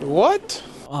Supreme. What?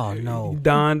 Oh, He no.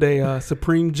 donned a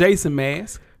Supreme Jason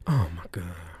mask. Oh my God.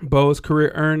 Bowe's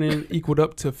career earning equaled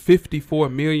up to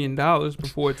 $54 million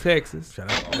before taxes.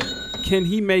 Shout out. Can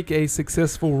he make a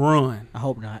successful run I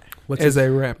hope not. as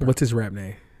a rapper? What's his rap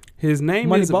name? His name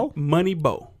Money is Bowe? Money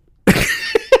Bowe.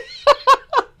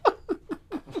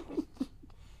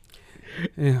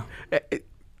 Yeah,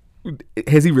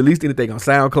 Has he released anything on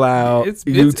SoundCloud,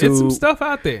 YouTube? it's some stuff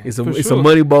out there. It's for a sure.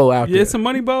 Money Bowl out there. Yeah, it's a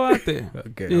Money Bowe out there.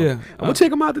 Okay. Yeah, I'm gonna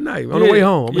check him out tonight on the yeah, way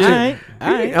home. yeah.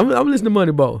 I ain't. I'm listening to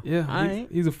Money Bowl. Yeah,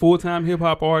 he's a full-time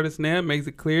hip-hop artist now. Makes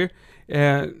it clear.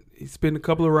 He's spitting a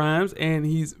couple of rhymes, and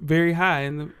he's very high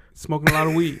and smoking a lot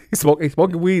of weed. He's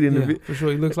smoking weed in Yeah, for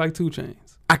sure. He looks like 2 Chainz.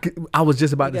 I was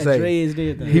just about to say Dreads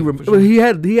there. he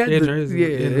had Yeah, the, dreads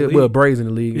in the well league. braids in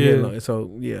the league. Yeah. Yeah.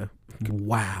 So yeah.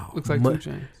 Wow. Looks like 2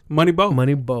 Chainz. Money Bowe.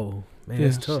 Money Bowl. Man, Yeah.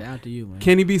 that's tough. Shout out to you, man.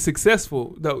 Can he be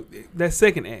successful though? That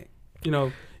second act,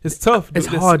 it's tough. It's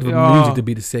dude. hard for music to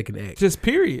be the second act. Just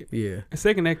period. Yeah. The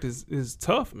second act is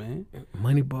tough, man.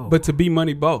 Money Bowl. But to be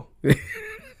Money Bowe,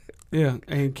 yeah,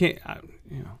 and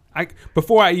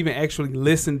before I even actually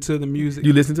listen to the music,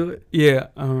 you listen to it? yeah,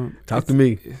 Talk to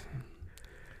me.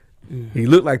 He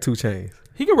looked like 2 Chainz.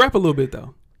 He can rap a little bit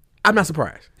though. I'm not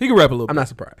surprised. He can rap a little. I'm bit. not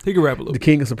surprised. He can rap a little. The bit.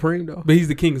 King of Supreme though. But he's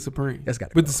the king of Supreme. That's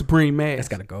gotta with go. the Supreme mask. That's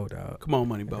gotta go, dog. Come on,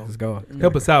 Money Bowe. Let's go.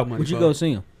 Help us out, Money Would you Bowe. go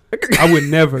see him? I would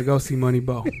never go see Money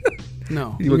Bowe.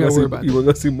 No, You you wanna gotta worry go about see? You wanna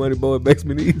go see Money Bowl at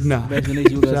Basement East? Nah. Basement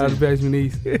East, you would Shout out go to see Basement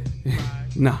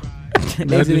East. Nah. him.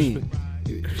 Basement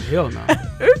East. Hell no.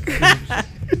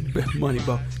 Money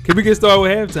Bowe. Can we get started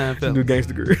with halftime, Do fellas?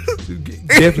 gangster girls.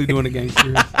 Definitely doing the gangster.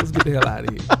 Let's get the hell out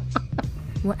of here.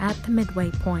 We're at the midway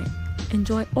point.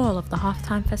 Enjoy all of the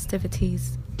halftime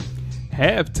festivities.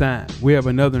 Halftime. We have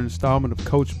another installment of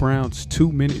Coach Brown's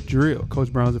 2-minute drill.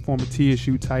 Coach Brown's a former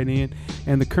TSU tight end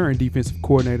and the current defensive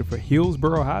coordinator for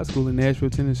Hillsborough High School in Nashville,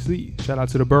 Tennessee. Shout out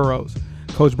to the Burrows.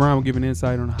 Coach Brown will give an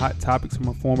insight on hot topics from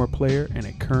a former player and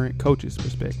a current coach's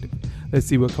perspective. Let's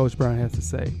see what Coach Brown has to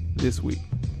say this week.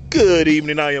 Good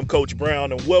evening. I am Coach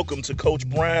Brown, and welcome to Coach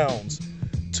Brown's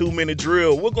 2-minute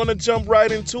drill. We're going to jump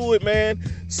right into it, man.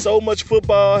 So much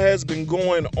football has been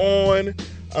going on,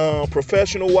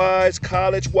 professional-wise,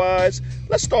 college-wise.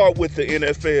 Let's start with the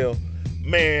NFL.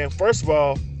 Man, first of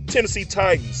all, Tennessee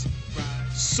Titans.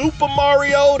 Super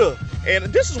Mariota. And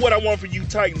this is what I want for you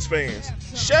Titans fans.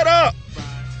 Shut up.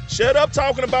 Shut up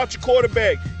talking about your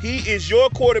quarterback. He is your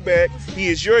quarterback. He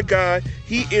is your guy.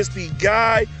 He is the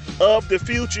guy of the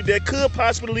future that could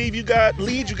possibly lead you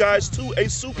guys to a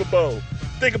Super Bowl.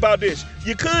 Think about this.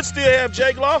 You could still have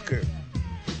Jake Locker.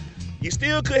 You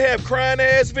still could have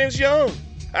crying-ass Vince Young.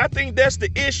 I think that's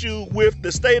the issue with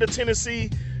the state of Tennessee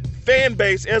fan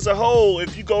base as a whole.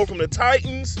 If you go from the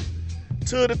Titans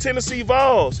to the Tennessee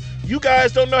Vols, you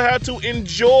guys don't know how to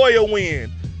enjoy a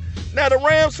win. Now, the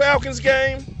Rams-Falcons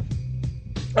game,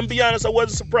 I'm going to be honest, I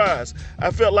wasn't surprised. I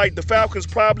felt like the Falcons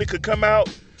probably could come out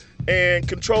and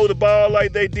control the ball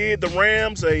like they did. The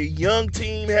Rams, a young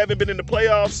team, haven't been in the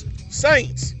playoffs.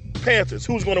 Saints, Panthers,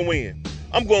 who's going to win?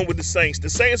 I'm going with the Saints. The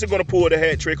Saints are going to pull the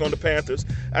hat trick on the Panthers.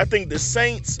 I think the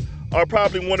Saints are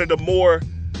probably one of the more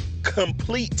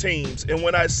complete teams. And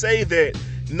when I say that,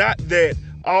 not that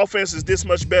offense is this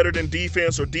much better than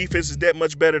defense or defense is that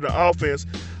much better than offense,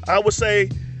 I would say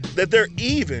that they're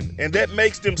even, and that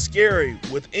makes them scary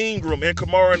with Ingram and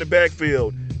Kamara in the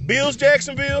backfield. Bills,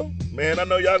 Jacksonville, man, I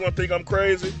know y'all going to think I'm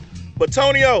crazy, but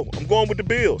Tonyo, I'm going with the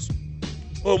Bills.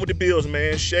 Going with the Bills,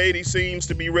 man. Shady seems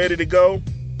to be ready to go.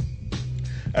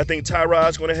 I think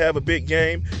Tyrod's going to have a big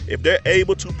game. If they're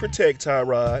able to protect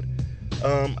Tyrod,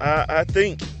 I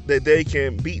think that they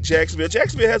can beat Jacksonville.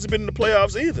 Jacksonville hasn't been in the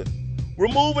playoffs either. We're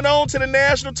moving on to the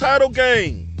national title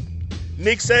game.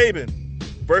 Nick Saban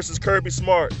versus Kirby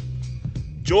Smart.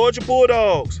 Georgia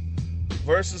Bulldogs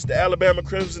versus the Alabama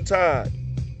Crimson Tide.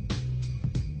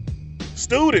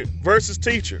 Student versus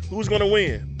teacher. Who's going to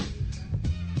win?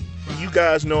 You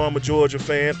guys know I'm a Georgia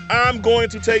fan. I'm going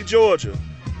to take Georgia.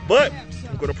 But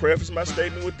I'm going to preface my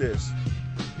statement with this.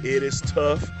 It is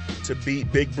tough to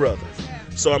beat Big Brother.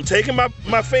 So I'm taking my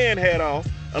fan hat off.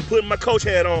 I'm putting my coach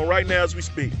hat on right now as we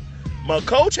speak. My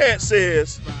coach hat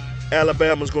says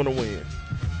Alabama's going to win.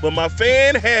 But my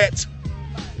fan hat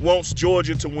wants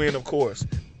Georgia to win, of course.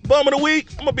 Bum of the week,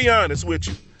 I'm going to be honest with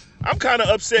you. I'm kind of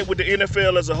upset with the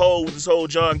NFL as a whole with this whole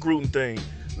John Gruden thing.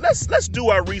 Let's do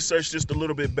our research just a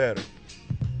little bit better.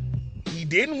 He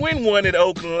didn't win one at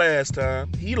Oakland last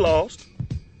time. He lost.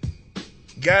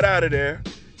 Got out of there.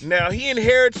 Now, he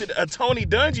inherited a Tony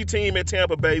Dungy team at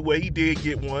Tampa Bay where he did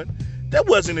get one. That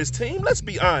wasn't his team. Let's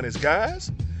be honest,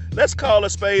 guys. Let's call a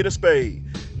spade a spade.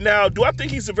 Now, do I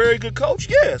think he's a very good coach?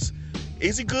 Yes.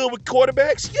 Is he good with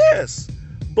quarterbacks? Yes.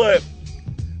 But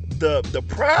the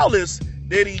prowess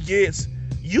that he gets,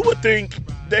 you would think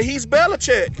that he's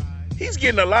Belichick. He's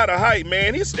getting a lot of hype,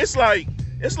 man. It's like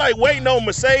waiting on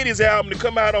Mercedes album to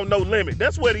come out on No Limit.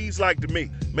 That's what he's like to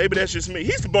me. Maybe that's just me.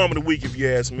 He's the bum of the week if you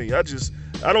ask me.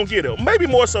 I don't get it. Maybe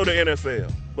more so the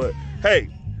NFL. But hey,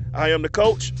 I am the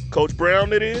coach. Coach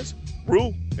Brown it is.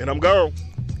 Rue, and I'm gone.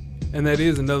 And that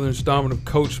is another installment of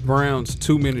Coach Brown's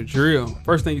 2-minute drill.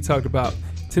 First thing you talked about,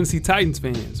 Tennessee Titans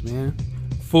fans, man.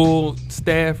 Full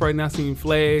staff right now, seeing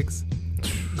flags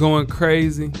going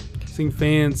crazy. Seeing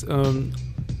fans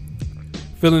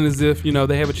feeling as if,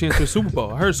 they have a chance for a Super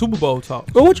Bowl. I heard Super Bowl talk.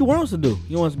 Well, what you want us to do?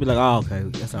 You want us to be like, oh, okay,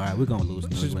 that's all right. We're going to lose.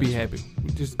 Just be happy.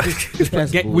 Just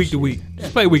play week to week.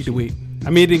 Just play week to week. I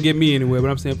mean, it didn't get me anywhere, but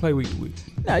I'm saying play week to week.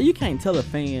 No, you can't tell a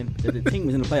fan that the team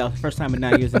was in the playoffs the first time in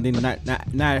 9 years and then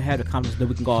not have the confidence that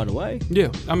we can go all the way. Yeah.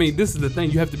 I mean, this is the thing.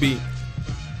 You have to be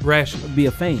rational. Be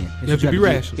a fan. You have to be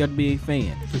rational. You have to be a fan. You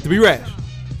have to be rational.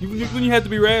 When you have to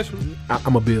be rational.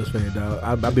 I'm a Bills fan, dog.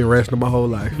 I've been rational my whole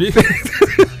life.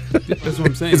 That's what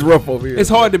I'm saying. It's rough over here. It's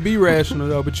hard to be rational,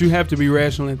 though, but you have to be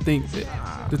rational and think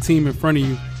that the team in front of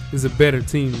you is a better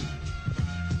team.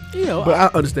 But I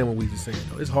understand what we just saying,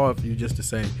 though. It's hard for you just to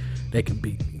say they can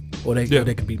beat me or they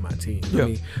can beat my team. Yeah. I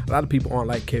mean, a lot of people aren't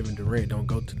like Kevin Durant.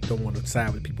 Don't want to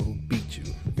side with people who beat you.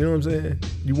 You know what I'm saying?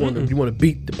 You want to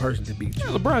beat the person to beat you.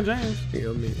 Yeah, LeBron James. You know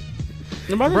what I mean?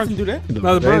 LeBron didn't do that.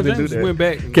 No, LeBron James went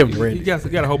back. Kevin Durant. He got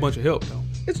a whole bunch of help, though.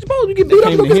 It's supposed to get beat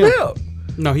up. Go get some help.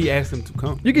 No, he asked him to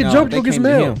come. You get jumped. Go get some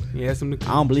help. He asked him to come.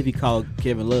 I don't believe he called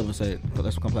Kevin Love and said,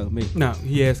 "Let's come play with me." No,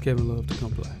 he asked Kevin Love to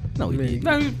come play. No, he didn't.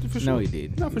 No, for sure. No, he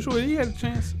did. No, for sure. He had a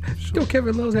chance. Still,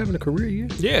 Kevin Love's having a career year.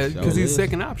 Yeah, because he's a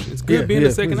second option. It's good being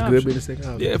the second option. It's good being the second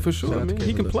option. Yeah, for sure, man.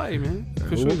 He can play, man.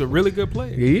 For sure, he's a really good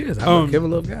player. He is. I'm a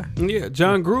Kevin Love guy. Yeah,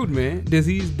 John Gruden, man. Does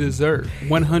he deserve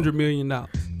 $100 million?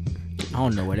 I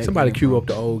don't know where that. Somebody cue up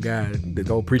the old guy, the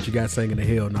old preacher guy singing the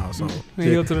Hell No song.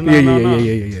 Hell to the No No No.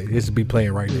 Yeah. This will be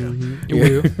playing right now. It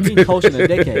will. He's coaching a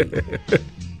decade.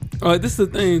 This is the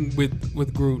thing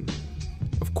with Gruden.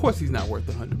 Of course he's not worth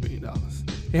 $100 million.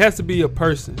 It has to be a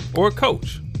person or a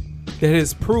coach that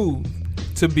has proved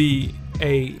to be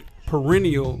a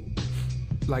perennial,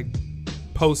 like,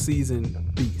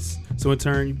 postseason beast. So in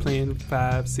turn, you're playing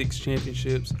 5-6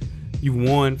 championships. You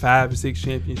won 5 or 6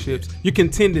 championships. You're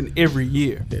contending every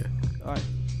year. Yeah. All right,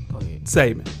 go ahead.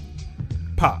 Saban,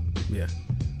 Pop, Yeah.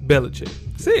 Belichick.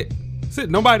 That's it. That's it.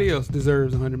 Nobody else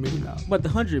deserves $100 million. But the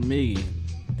 $100 million,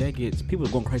 that gets people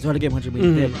going crazy. Oh, they gave $100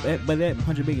 million. But that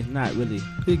 $100 million is not really.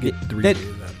 He get 3 that-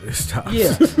 years out of this stuff.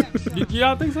 Yeah.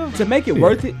 Y'all think so? To make it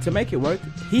worth it,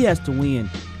 he has to win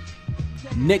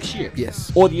next year.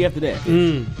 Yes. Or the year after that.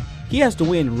 He has to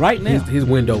win right now. His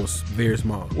window is very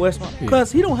small.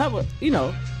 Because he don't have a,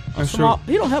 That's small. true.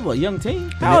 He don't have a young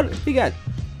team. How old, he got?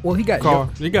 Well, he got Carl,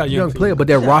 he got young team. player, but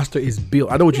that roster is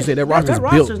built. I know what you said. That roster is That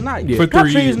built. roster's not. Yeah. For 3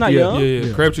 Crabtree years. is not yeah, young.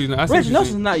 Yeah. Crabtree's not. I see what Reggie you're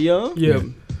Nelson's saying. not young.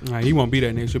 Yeah. He won't be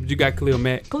that next year. But you got Khalil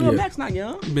Mack. Khalil Yeah. Mack's not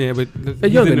young. Yeah, but They're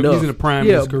young enough. he's in the prime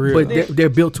yeah, of his career. but they're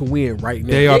built to win right now.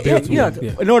 They are built to Yeah. win.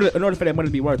 Yeah. In order for that money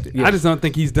to be worth it. Yeah. I just don't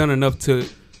think he's done enough to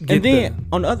get And then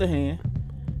on the other hand,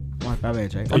 my bad,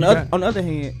 Jay. Oh, On you the, got it. on the other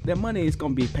hand, that money is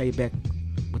gonna be paid back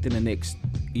within the next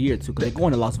year or two because they're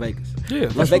going to Las Vegas. Yeah,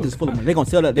 for Las sure. Vegas is full of money. They're gonna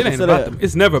sell that. It ain't about the,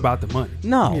 it's never about the money.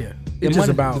 No. Yeah. The It's just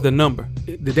money- about The number.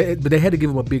 but they had to give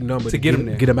him a big number To get him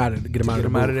there. Get him out of Get him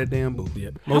out of that damn booth. Yeah.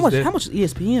 How much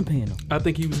is ESPN paying them? I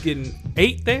think he was getting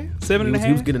 8 there, 7.5.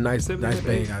 He was getting a nice 7.5.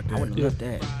 bag out I there. wouldn't have left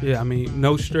that. Yeah, I mean,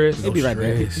 no stress. He'll be right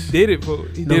back. stress. He did it for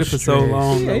so stress.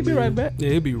 long. Yeah, though, he'll be man. right back. Yeah,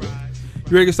 he'll be right.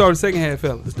 You ready to start the second half,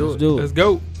 fellas? Let's do Let's it. do it. Let's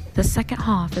go. The second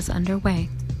half is underway.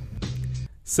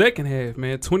 Second half,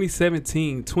 man.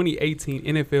 2017-2018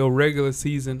 NFL regular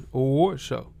season award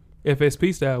show.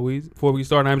 FSP style, Weezy. Before we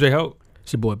start, I'm J Hope.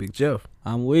 It's your boy Big Jeff.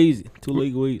 I'm Weezy. Two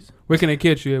League Weezy. Where can they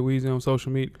catch you at, Weezy, on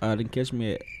social media? They can catch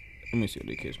me at. Let me see what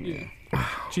they catch me at.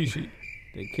 Cheat sheet.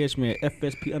 They catch me at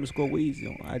FSP_Weezy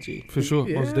on IG. For sure.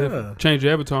 Most Yeah. definitely. Change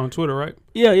your avatar on Twitter, right?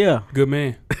 Yeah. Good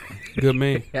man. Good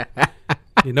man.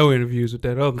 You know interviews with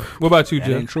that other one. What about you, That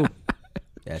Jeff? ain't true.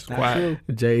 That's not Quiet.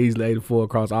 true. Jay's laid for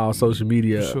across all social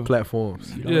media For sure.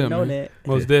 platforms. You don't Yeah, know man. that.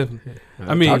 Most definitely.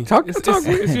 I mean, Talk,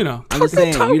 it's, you know, I'm just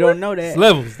saying, you don't know that. it's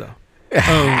levels, though.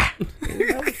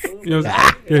 You know what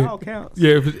I'm It saying? all counts.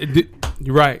 Yeah,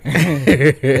 you're right.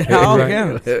 It all Right.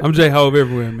 counts. I'm J Hope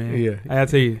everywhere, man. Yeah. I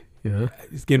gotta tell you, Yeah.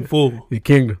 it's getting full. The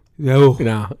kingdom. No.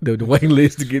 Nah, the waiting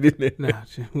list to get in there. Nah,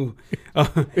 shit. Ooh.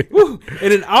 Woo.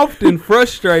 In an often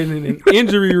frustrating and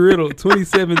injury-riddled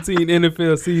 2017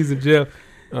 NFL season, Jeff,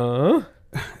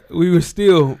 we were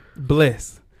still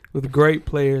blessed with great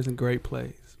players and great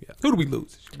plays. Yeah. Who did we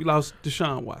lose? We lost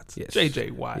Deshaun Watson, Yes.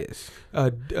 J.J. Watt, Yes.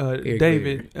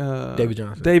 David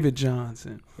Johnson. David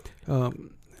Johnson,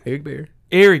 Eric Berry.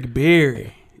 Eric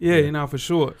Berry. Yeah, you know, for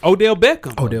sure. Odell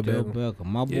Beckham. Odell Odell Beckham. Beckham,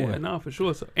 my boy. Yeah, no, for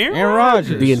sure. So Aaron Aaron Rodgers.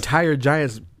 Rodgers. The entire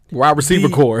Giants wide receiver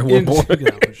core at one in- point. Yeah,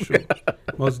 for sure.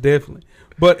 Most definitely.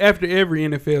 But after every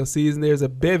NFL season, there's a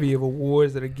bevy of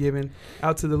awards that are given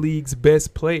out to the league's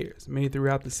best players. Many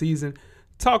throughout the season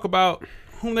talk about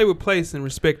whom they would place in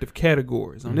respective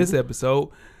categories. On this episode,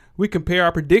 we compare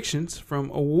our predictions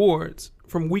from awards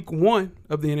from week 1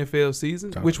 of the NFL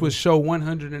season, which was show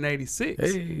 186,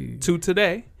 Hey. to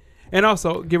today, and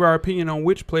also give our opinion on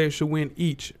which player should win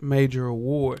each major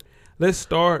award. Let's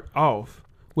start off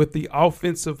with the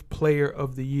Offensive Player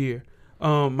of the Year.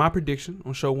 My prediction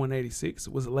on show 186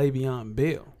 was Le'Veon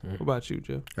Bell. What about you,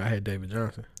 Jeff? I had David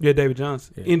Johnson. Yeah, David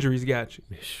Johnson. Yeah. Injuries got you.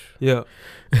 Yeah.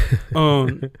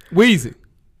 Weezy,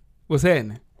 what's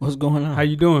happening? What's going on? How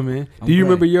you doing, man? I'm Do you great.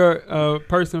 remember your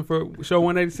person for show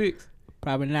 186?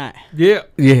 Probably not. Yeah.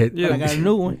 Yeah. Yeah. But I got a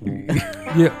new one.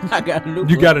 Yeah. I got a new one.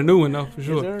 You got a new one though, for Yes,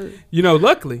 sure. sir. You know,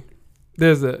 luckily,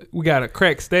 we got a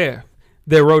crack staff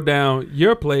that wrote down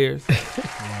your players.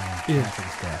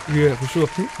 Yeah, for sure.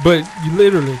 But you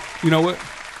literally, you know what?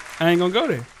 I ain't gonna go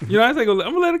there. You know, I'm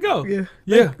gonna let it go. Yeah.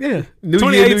 Yeah. Yeah. New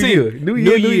 2018. year. New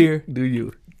year. New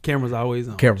year. Camera's always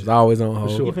on. Camera's always on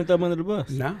hold. sure. You finna throw him under the bus.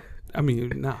 Nah. I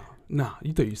mean, nah.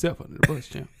 You threw yourself under the bus,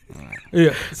 champ.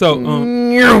 Yeah. So,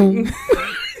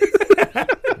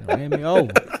 Hand me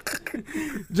over.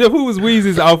 Jeff, who was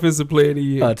Weezy's offensive player of the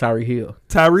year? Tyreek Hill.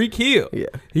 Tyreek Hill. Yeah.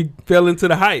 He fell into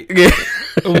the hype Yeah.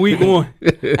 of week 1.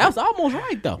 That was almost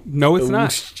right though. No, it's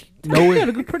not. No, He had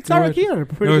a good Tyreek Hill had a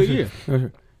pretty good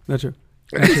year. Not true.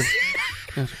 Not true.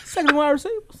 Second in wide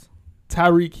receivers.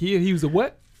 Tyreek Hill, he was a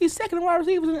what? He's second in wide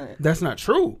receivers. In it. That's not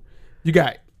true. You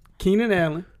got Keenan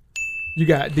Allen. You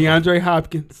got DeAndre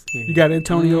Hopkins. You got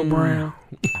Antonio Brown.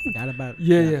 I forgot about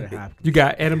Yeah, DeAndre yeah. Hopkins. You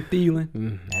got Adam Thielen.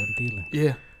 Adam Thielen.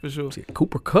 Yeah, for sure.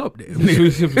 Cooper Kupp there.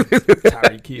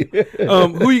 Tyreek Hill.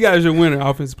 Who you got as your winner,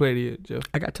 offensive player of the year, Joe?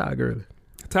 I got Ty Gurley.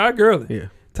 Ty Gurley. Yeah.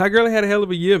 Ty Gurley had a hell of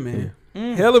a year, man.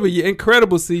 Hell of a year.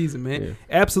 Incredible season, man. Yeah.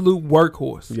 Absolute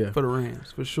workhorse Yeah. for the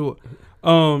Rams, for sure.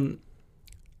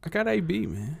 I got AB,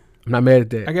 man. I'm not mad at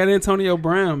that. I got Antonio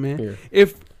Brown, man. Yeah.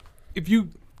 If you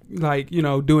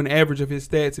do an average of his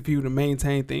stats, if he would have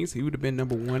maintained things, he would have been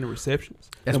number 1 in receptions,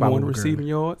 That's number why I 1 went with receiving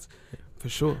yards, for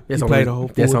sure. That's He the played only- the whole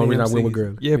that's the full only reason damn I went with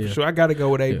season. Gurley. Yeah, for Yeah. sure. I got to go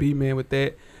with AB, man, with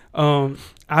that.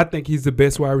 I think he's the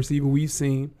best wide receiver we've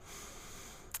seen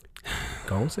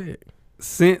Go on, say it.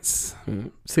 since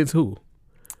Since who?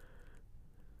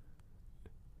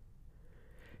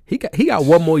 He got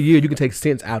one more year you can take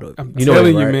sense out of. I'm You know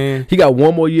telling that, you, right? man. He got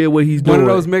one more year where he's One doing of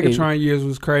those and- Megatron years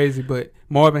was crazy, but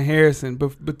Marvin Harrison,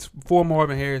 but before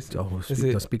Marvin Harrison, Oh,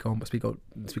 that's speak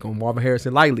on Marvin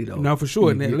Harrison lightly though. no, for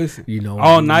sure. You- Listen, you know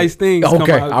all nice things. Okay,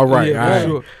 come out. all right, yeah, all for right.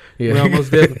 sure. Yeah. Well,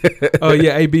 most definitely.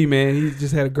 Yeah, AB, man, he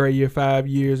just had a great year, 5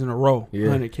 years in a row, Yeah.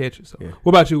 100 catches. So, Yeah.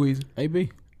 what about you, Weezy? AB.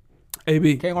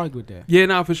 AB, Can't argue with that. yeah,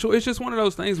 no, for sure. It's just one of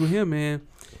those things with him, man.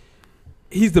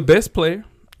 He's the best player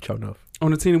Sure enough.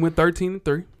 on the team that went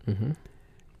 13-3. Mm-hmm.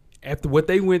 After what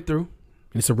they went through,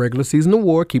 It's a regular season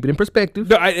award. Keep it in perspective.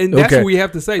 no, and that's Okay. what we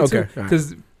have to say too, Okay, all right.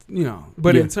 because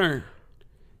But Yeah. in turn,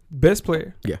 best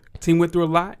player. Yeah. Team went through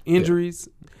a lot, injuries.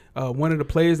 One of the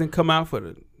players didn't come out for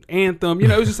the anthem.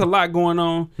 It was just a lot going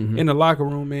on Mm-hmm. in the locker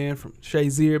room, man. From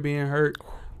Shazier being hurt,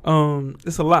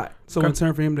 it's a lot. So in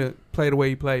turn for him to play the way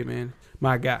he played, man,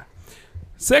 my guy.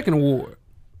 Second award,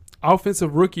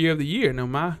 Offensive Rookie of the Year. Now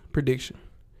my prediction,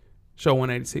 show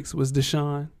 186 was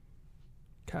Deshaun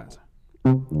Kaiser.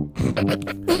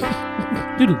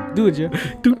 Do it, Jeff.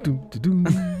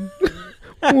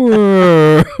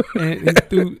 And he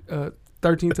threw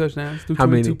 13 touchdowns, threw How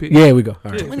 22 many? picks. Yeah, we go.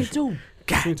 All right. Yeah. 22.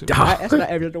 22. That's not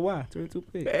average of the Y. 22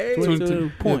 picks. Hey. 22 Yeah,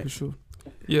 for points. sure.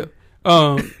 Yeah.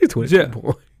 22 Jeff.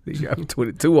 points. You got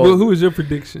 22 Well, on. who was your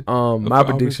prediction? My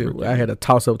for prediction, offensive I had a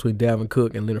toss up between Dalvin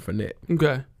Cook and Leonard Fournette.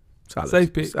 Okay. Solid,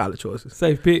 Safe pick. Solid choices.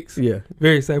 Safe picks. Yeah.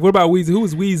 Very safe. What about Weezy? Who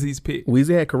was Weezy's pick?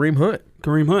 Weezy had Kareem Hunt.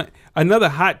 Kareem Hunt. Another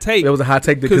hot take. That was a hot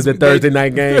take because 'Cause the Thursday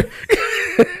night game.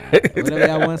 Whatever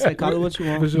y'all want to say, call it what you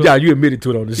want. For sure. Yeah, you admitted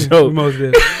to it on the He show. most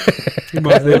did. He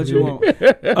most Call it what you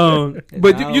did. want.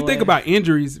 But It's you think our about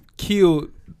injuries killed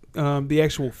the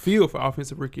actual field for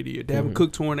Offensive Rookie of the Year. Dalvin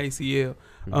Cook torn ACL.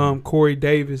 Corey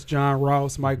Davis, John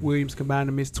Ross, Mike Williams combined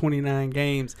to miss 29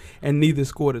 games and neither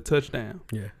scored a touchdown.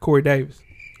 Yeah. Corey Davis.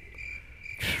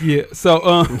 Yeah. So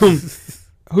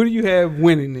who do you have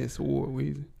winning this award,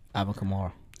 Weezy? Alvin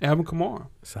Kamara. Alvin Kamara.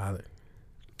 Solid.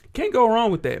 Can't go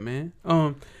wrong with that, man.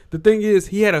 The thing is,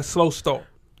 he had a slow start.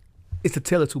 It's a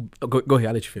tell it to. Go ahead.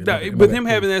 I'll let you finish. My With bad. him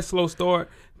having that slow start,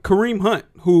 Kareem Hunt,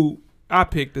 who I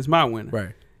picked as my winner,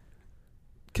 Right.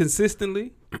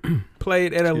 consistently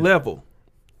played at a level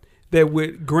that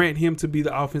would grant him to be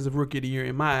the Offensive Rookie of the Year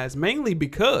in my eyes, mainly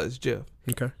because, Jeff,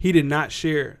 Okay. he did not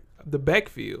share the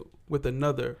backfield with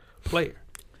another player.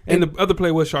 And the other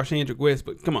player was Sharshandrick West,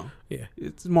 but come on. Yeah.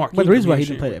 It's Mark. But the reason why he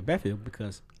Ingram didn't play sharing. that backfield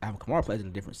because Alvin Kamara plays in a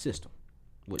different system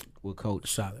with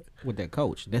coach. Solid. With that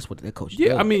coach. That's what that coach Yeah,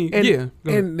 does. I mean, And, yeah.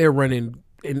 Go ahead. and they're running.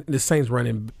 And the Saints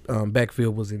running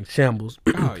backfield was in shambles.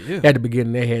 Oh, yeah. At the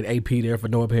beginning, they had AP there for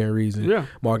no apparent reason. Yeah.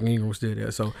 Mark Ingram was still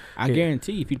there. So I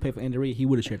guarantee if he'd played for Andy Reid, he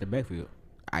would have shared the backfield.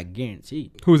 I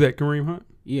guarantee. Who's that, Kareem Hunt?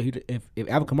 Yeah, if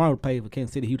Alvin Kamara would play for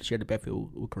Kansas City, he would have shared the backfield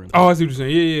with Kareem. Oh, I see what you're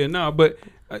saying. Yeah. No, but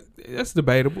that's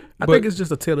debatable. I But- think it's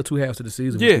just a tale of two halves of the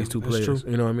season Yeah, with these two that's players.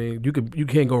 true. You know what I mean? You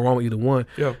can't go wrong with either one.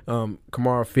 Yeah.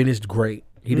 Kamara finished great.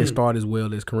 He didn't start as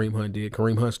well as Kareem Hunt did.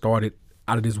 Kareem Hunt started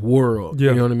out of this world.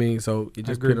 Yeah. You know what I mean? So it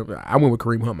just agree. I went with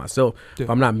Kareem Hunt myself. Yeah.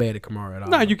 But I'm not mad at Kamara at all.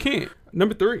 No, you can't.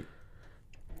 Number 3,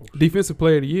 Defensive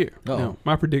Player of the Year. Uh-oh. Now,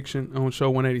 my prediction on show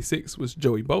 186 was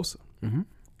Joey Bosa. Mhm.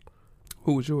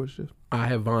 Who was yours, Jeff? I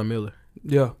have Von Miller.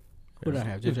 Yeah. Who did I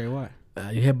have? JJ Watt.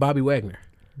 You have Bobby Wagner.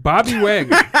 Bobby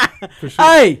Wagner. For sure.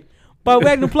 Hey, Bob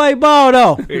Wagner played ball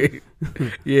though.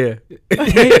 Yeah.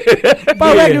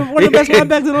 Bob Wagner, one of the best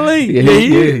linebackers in the league. Yeah, Yeah,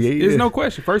 he is. yeah, There's yeah. no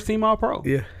question. First team All-Pro.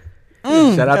 Yeah.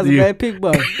 Shout out That's to a you. bad pick,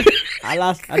 bro. I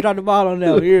dropped the ball on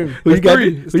that. Here, Who you got,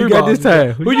 It's who you three got balls. this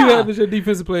time? Who you have as your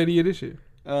Defensive Player of the Year this year?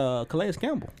 Calais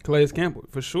Campbell. Calais Campbell,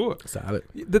 for sure. Solid.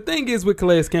 The thing is with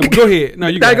Calais Campbell, go ahead. No,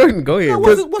 you Nah, got it. go ahead.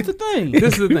 What's the thing?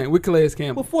 This is the thing with Calais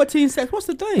Campbell. With 14 sacks, what's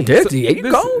the thing? That's the eight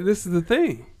this, goal. this is the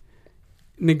thing.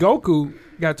 Ngoku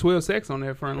got 12 sacks on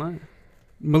that front line.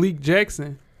 Malik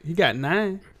Jackson, he got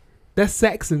 9. That's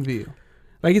Saxonville.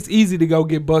 Like, it's easy to go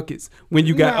get buckets when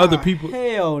you got other people.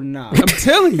 Hell no. I'm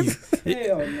telling you.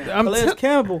 Hell no. I'm Calais tell-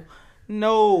 Campbell,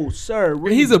 no sir.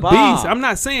 He's a Bob. beast. I'm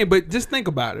not saying, but just think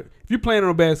about it. If you're playing on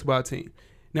a basketball team,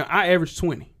 now I average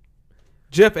 20.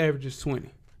 Jeff averages 20.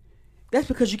 That's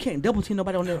because you can't double team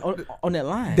nobody on that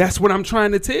line. That's what I'm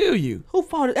trying to tell you. Who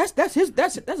fought it? That's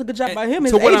a good job by him.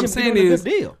 His So what I'm agent saying doing a is, good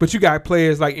deal. but you got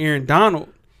players like Aaron Donald,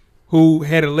 who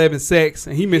had 11 sacks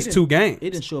and he missed 2 games. He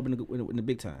didn't show up in the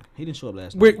big time. He didn't show up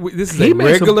last night. This is a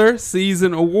regular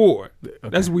season award. Okay.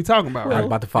 That's what we talking about. I'm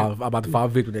about to follow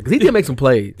Victor there because he did make some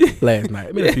plays last night.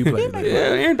 I made a few plays. Yeah,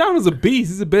 Aaron Donald's a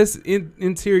beast. He's the best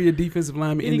interior defensive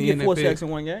lineman in the NFL. He didn't get 4 sacks in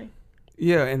one game.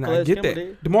 Yeah, and I get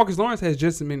that. DeMarcus Lawrence has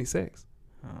just as many sacks.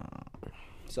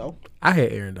 So I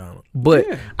had Aaron Donald, but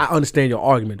I understand your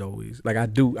argument though. Weez. Like I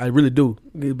really do.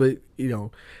 But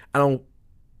I don't.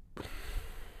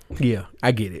 Yeah,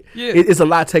 I get it. Yeah. It's a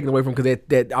lot taken away from because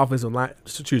that offensive line,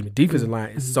 defensive line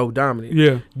is so dominant.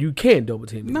 Yeah, you can't double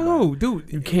team. No,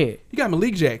 dude, you can't. You got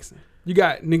Malik Jackson, you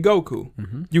got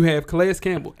Ngoku, you have Calais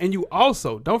Campbell, and you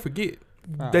also don't forget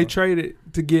they traded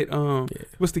to get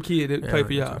what's the kid that played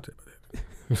for y'all?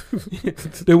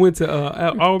 They went to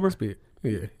Auburn.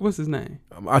 Yeah, what's his name?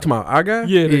 I'm talking about our guy.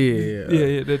 Yeah.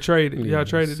 They traded. Y'all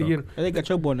traded to get him. They got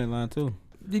your boy in that line too.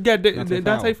 You got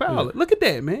Dante Fowler. Yeah. Look at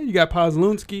that, man. You got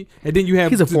Pozlunski, and then you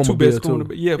have he's a former 2 best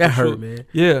cornerbacks. Yeah, that hurt, sure. Man.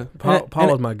 Yeah, Paul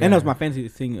was my guy. And that was my fantasy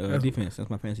defense. That's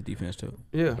my fantasy defense too.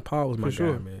 Yeah, Paul was my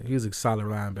guy, man. He was a solid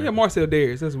linebacker. Yeah, Marcel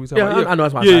Darius. That's what we talking about. I know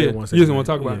that's why I want to say. You just want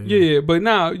to talk about it. Yeah, but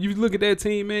now you look at that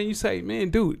team, man. You say, man,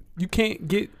 dude, you can't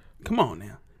get. Come on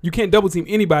now, you can't double team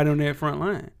anybody on that front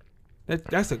line.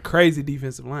 That's a crazy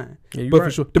defensive line. Yeah, but for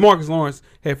sure, DeMarcus Lawrence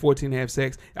had 14.5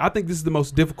 sacks. I think this is the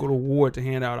most difficult award to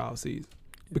hand out all season.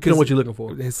 Because what you're looking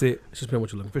for. That's it. It's just depend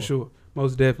what you're looking for. For sure.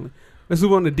 Most definitely. Let's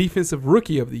move on to Defensive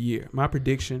Rookie of the Year. My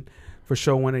prediction for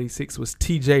Show 186 was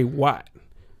TJ Watt.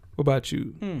 What about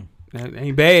you? That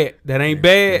ain't bad. That ain't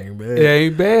bad. It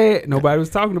ain't bad. Nobody was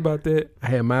talking about that. I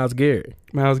had Myles Garrett.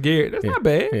 That's not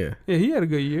bad. Yeah, he had a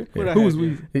good year. Yeah. Who was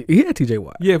Weezy? He had TJ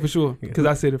Watt. Yeah, for sure. Because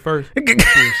I said it first.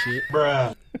 Bullshit.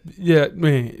 Bruh. Yeah,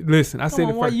 man. Listen, I said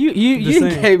it first. You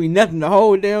gave me nothing to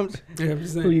hold them. Yeah, I'm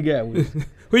just saying. Who you got with?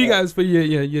 Who you guys for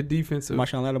your defensive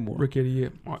Marshawn Lattimore Rookie of the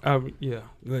Year? Yeah,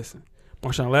 listen,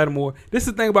 Marshawn Lattimore. This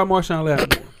is the thing about Marshawn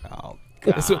Lattimore. Oh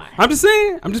God! I'm just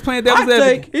saying. I'm just playing devil's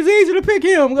advocate. It's easy to pick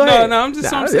him. Go ahead. No, I'm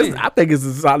saying. I think it's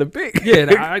a solid pick. Yeah,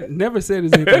 I never said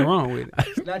there's anything wrong with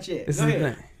it. Not yet. This is the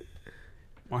thing.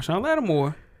 Marshawn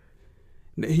Lattimore.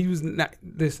 He was not.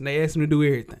 Listen, they asked him to do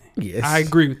everything. Yes, I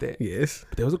agree with that. Yes,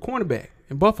 but there was a cornerback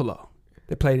in Buffalo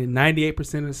that played in 98%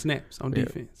 of the snaps on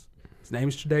defense. His name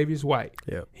is Tre'Davious White.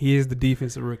 Yep. He is the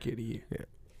Defensive Rookie of the Year. Yep.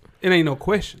 It ain't no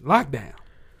question. Lockdown.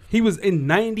 He was in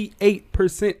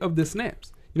 98% of the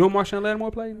snaps. You know what Marshawn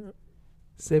Lattimore played?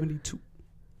 72.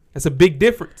 That's a big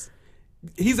difference.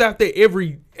 He's out there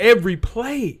every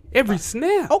play, every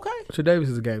snap. Okay. Tre'Davious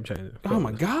is a game changer. Oh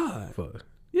my God.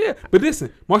 Yeah, but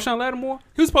listen, Marshawn Lattimore,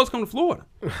 he was supposed to come to Florida.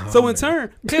 So in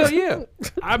turn, hell yeah,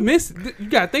 I missed. You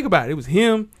got to think about it. It was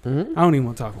him. I don't even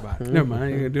want to talk about it. Never mind. I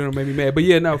ain't gonna do it. Make me mad. But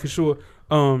yeah, no, for sure.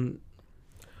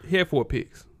 He had 4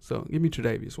 picks. So give me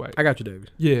Tre'Davious White. I got Tre'Davious.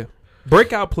 Yeah.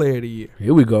 Breakout Player of the Year.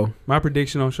 Here we go. My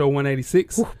prediction on Show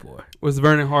 186 was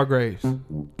Vernon Hargreaves.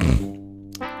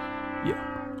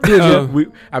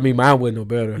 Mine wasn't no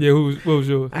better. Yeah, what was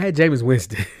yours? I had Jameis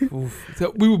Winston.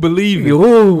 So we were believing. We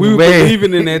were man.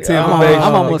 believing in that Tampa Bay.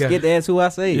 I'm almost scared to ask who I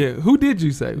say. Yeah, who did you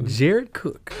say? Jared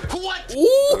Cook. What?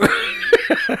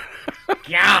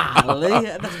 Golly.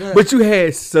 But you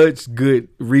had such good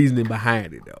reasoning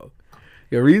behind it, though.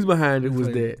 Your reason behind it was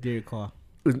that Derek Carr.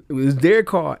 It was Derek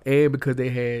Carr, and because they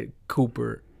had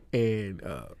Cooper and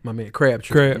my man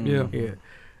Crabtree. Yeah.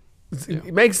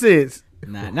 It makes sense.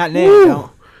 Nah, not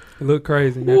now. It looked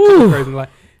crazy. Like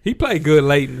he played good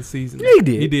late in the season. Yeah, he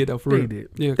did. He did though. For real. He did.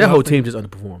 Yeah, that whole team just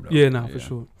underperformed. Though. Yeah, for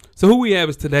sure. So who we have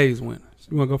as today's winner?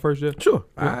 You want to go first, Jeff? Sure.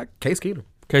 Case Keenum.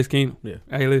 Case Keenum. Yeah.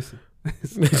 Hey, listen.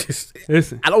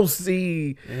 Listen. I don't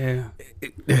see. Yeah.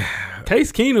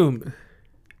 Case Keenum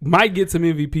might get some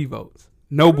MVP votes.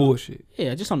 No bullshit.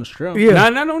 Yeah, just on the strength. Yeah.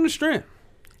 Not on the strength.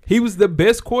 He was the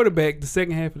best quarterback the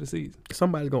second half of the season.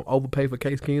 Somebody's gonna overpay for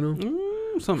Case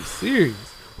Keenum. Something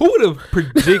serious. Who would have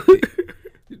predicted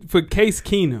for Case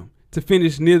Keenum to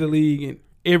finish near the league in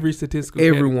every statistical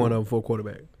Every category? one of them for a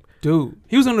quarterback. Dude,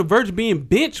 he was on the verge of being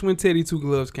benched when Teddy Two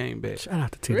Gloves came back. Shout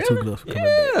out to Teddy Two Gloves for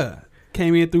coming back.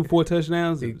 Came in through 4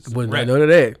 touchdowns. It wasn't none of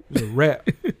that. It was a wrap.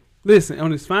 Listen,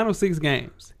 on his final 6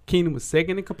 games, Keenum was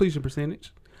second in completion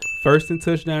percentage, first in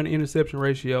touchdown to interception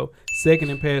ratio,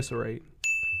 second in passer rate.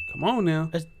 Come on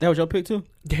now. That was your pick too?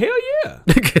 Hell yeah.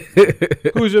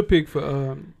 Who was your pick for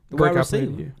the wide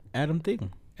receiver? Adam Thielen.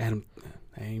 That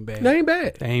ain't bad. That ain't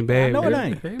bad. That ain't bad. No, it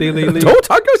ain't. Thielen Lee. Don't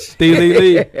talk your shit. Thielen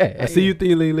Lee. I see you,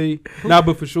 Thielen Lee. Nah,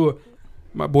 but for sure,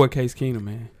 my boy Case Keenum,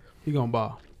 man. He gonna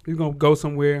ball. He's gonna go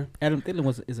somewhere. Adam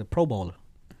Thielen is a Pro Bowler.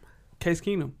 Case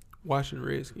Keenum, Washington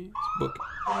Redskins. Book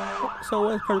it. So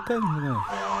what's Kirk Cousins doing?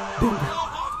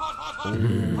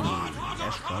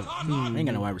 That's trouble. Ain't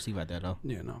got no wide receiver out there though.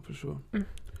 Yeah, no, for sure.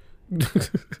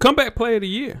 Comeback player of the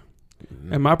year.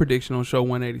 And my prediction on show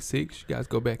 186, you guys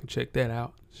go back and check that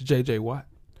out. It's J.J. Watt.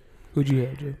 Who'd you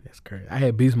have, Jay? That's crazy. I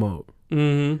had beast mode.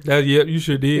 Mm-hmm. Yeah, you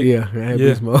sure did. Yeah, I had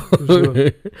beast mode. For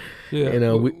sure. Yeah. And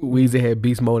Weezy had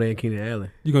beast mode and Keenan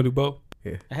Allen. You gonna do both?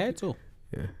 Yeah. I had to.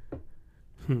 Yeah.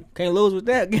 Can't lose with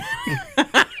that.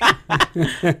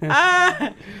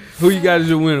 Who you got as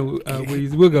your winner,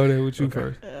 Weezy? We'll go there with you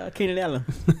first. Keenan Allen.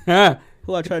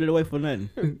 Who I traded away for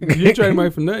nothing. You traded away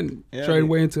for nothing. Yeah, Traded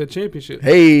away into a championship.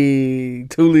 Hey,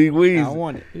 2-league I Weezy.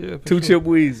 want it. Yeah, for 2 chip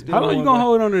Weezy. How long you gonna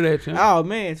hold on to that, champ? Oh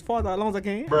man, as far as long as I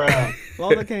can. As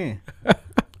long as I can.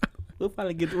 We'll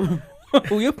finally get through.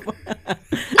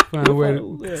 Find a way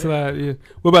to slide. Yeah.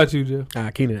 What about you,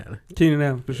 Jeff? Keenan Allen. Keenan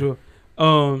Allen for sure.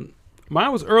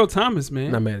 Mine was Earl Thomas,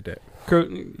 man. Not mad at that.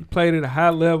 Kurt, he played at a high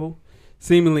level.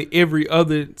 Seemingly every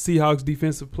other Seahawks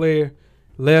defensive player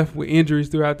left with injuries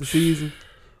throughout the season.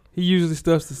 He usually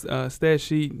stuffs the stat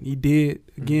sheet. He did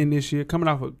again this year, coming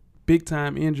off a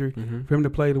big-time injury. For him to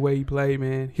play the way he played,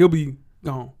 man, he'll be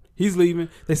gone. He's leaving.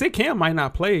 They say Cam might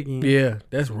not play again. Yeah,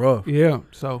 that's rough. Yeah,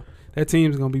 so that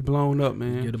team's going to be blown up,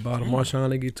 man. Get the ball to Marshawn,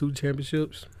 they get 2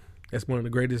 championships. That's one of the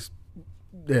greatest.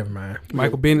 Never mind.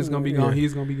 Michael Bennett's going to be gone.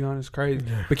 He's going to be gone. It's crazy.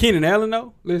 Yeah. But Keenan Allen,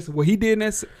 though, listen, what he did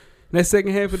in that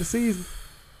second half of the season.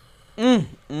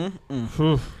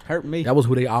 Hurt me. That was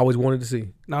who they always wanted to see.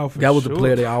 No, for that was sure. the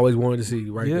player they always wanted to see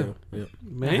right there. Yeah.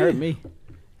 Man, that hurt me.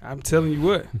 I'm telling you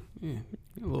what.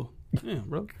 Bro.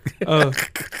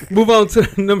 Move on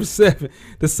to number 7,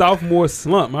 the sophomore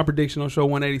slump. My prediction on show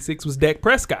 186 was Dak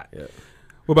Prescott. Yeah.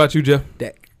 What about you, Jeff?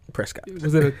 Dak Prescott.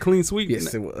 Was it a clean sweep?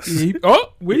 Yes, it was.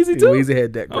 Weezy too? Weezy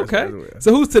had Dak Prescott. Okay.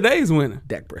 So who's today's winner?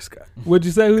 Dak Prescott. What'd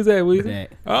you say? Who's that, Weezy?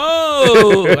 Dak.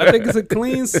 Oh, I think it's a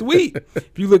clean sweep.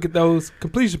 If you look at those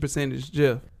completion percentage,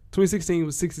 Jeff, 2016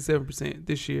 was 67%.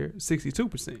 This year,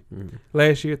 62%.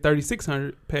 Last year,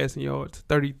 3,600 passing yards,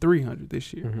 3,300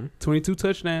 this year. 22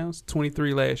 touchdowns,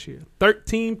 23 last year.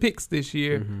 13 picks this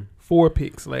year, 4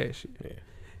 picks last year. Yeah.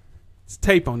 It's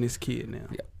tape on this kid now.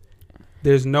 Yeah.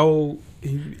 There's no...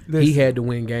 He had to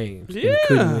win games. Yeah. He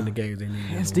couldn't win the games they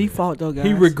needed. It's default, though, guys.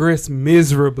 He regressed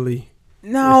miserably.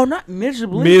 No, not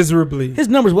miserably. Miserably. His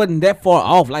numbers wasn't that far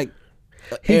off. Like,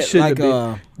 he should have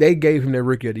been. They gave him that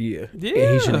rookie of the year. Yeah.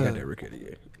 And he should have got that rookie of the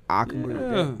year.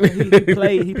 He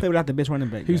played without the best running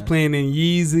back. He was playing in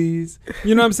Yeezys.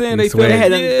 You know what I'm saying? They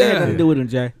had nothing to do with him,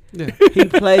 Jay. Yeah. He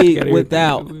played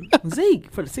without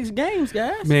Zeke for the 6 games,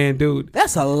 guys. Man, dude.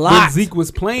 That's a lot. When Zeke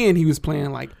was playing, he was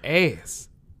playing like ass.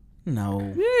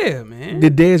 No. Yeah, man.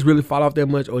 Did Dez really fall off that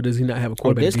much, or does he not have a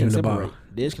quarterback to give him the ball?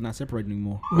 Dez cannot separate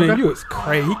anymore. Man, you was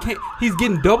crazy. He can't. He's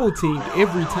getting double teamed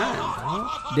every time.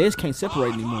 Dez can't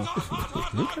separate anymore.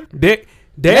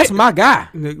 That's my guy.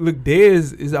 Look,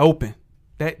 Dez is open.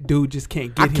 That dude just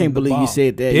can't get him. I can't believe you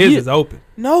said that. Dez is open.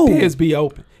 No. Dez be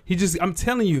open. He just, I'm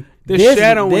telling you, they're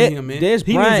shadowing him, man. Dez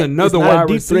he Bryant needs another is not wide a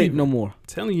deep receiver. threat no more. I'm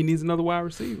telling you, he needs another wide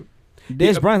receiver.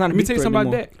 Dez Bryant's not a Let me deep tell you threat something no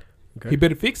about more. that. Okay. He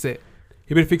better fix that.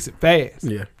 He better fix it fast.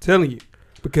 Yeah. I'm telling you.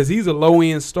 Because he's a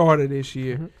low-end starter this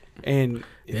year. And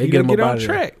if he don't get on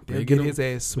track, they'll get his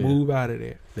ass smooth out of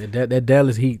there. That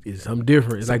Dallas Heat is something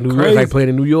different. It's like New York, like playing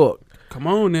in New York. Come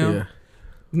on now. Yeah.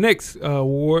 Next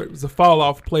award was a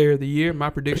fall-off player of the year. My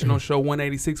prediction on show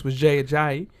 186 was Jay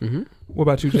Ajayi. What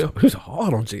about you, Jeff? It was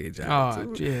hard on Jay Ajayi.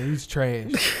 Oh, yeah, he's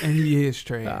trash. And he is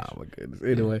trash. Oh, my goodness.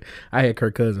 Anyway, I had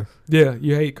Kirk Cousins. Yeah,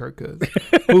 you hate Kirk Cousins.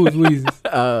 Who was Weezy's?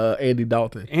 Andy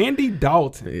Dalton. Andy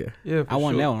Dalton. Yeah. I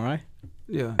won that one, right?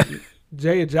 Yeah.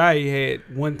 Jay Ajayi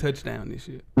had 1 touchdown this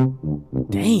year.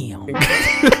 Damn.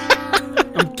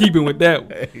 I'm keeping with that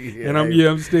one. And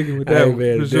I'm sticking with that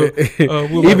one. For sure.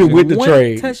 Even with the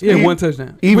trade. Yeah, 1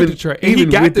 touchdown. Even with the trade. And he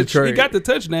got the trade. He got the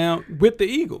touchdown with the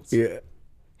Eagles. Yeah.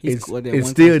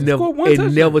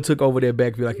 It never took over their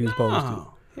backfield like he was supposed to.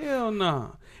 Hell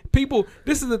no. People,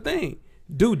 this is the thing.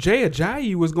 Dude, Jay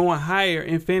Ajayi was going higher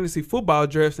in fantasy football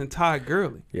drafts than Todd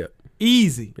Gurley. Yeah.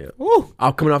 Easy. Yeah. Woo.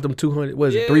 I'm coming off them 200. What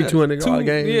is it? 3 200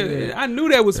 games. Yeah. I knew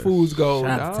that was fool's gold.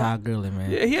 Shout out to Todd Gurley,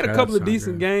 man. Yeah, he had a couple of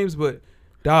decent games, but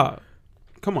dog,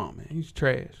 come on, man, he's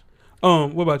trash.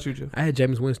 What about you, Joe? I had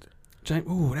Jameis Winston.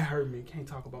 Ooh, that hurt me. Can't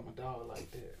talk about my dog like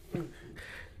that.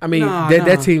 I mean,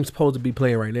 that team's supposed to be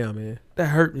playing right now, man. That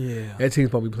hurt. Yeah, that team's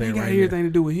supposed to be playing right now. Got everything to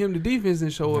do with him. The defense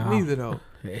didn't show up neither, though.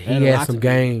 He had some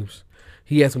games.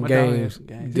 He had some games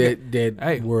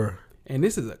that were. And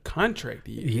this is a contract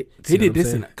year. He did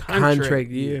this in a contract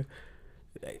year.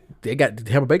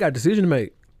 Tampa Bay got a decision to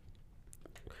make.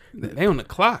 They on the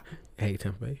clock. Hey,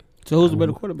 Tampa Bay. So who's the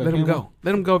better quarterback? Let them go.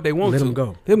 Let them go if they want to. Let them go.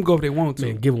 Let them go if they want to.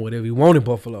 Man, give him whatever he want in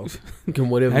Buffalo. Give him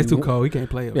whatever. That's he too want. cold. He can't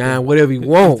play up Yeah, there. whatever he It's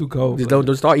want. too cold. Just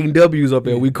don't start eating W's up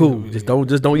there. We cool. Yeah. Just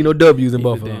don't eat no W's in Eat the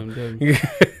Buffalo. damn W.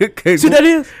 See that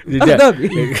is? That's Yeah.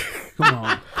 W.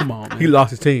 Come on, man. He lost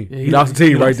his team. Yeah, he lost the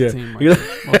team right there. Most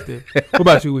definitely. What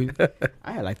about you, Weezy?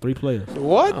 I had like 3 players.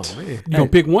 What? Oh man. You gonna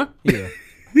pick one? Yeah.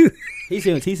 he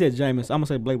said Jameis. I'm gonna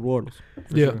say Blake Bortles.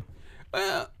 for Yeah. sure.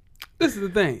 Well, this is the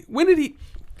thing. When did he?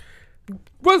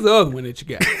 What's the other one that you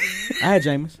got? I had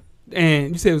Jameis,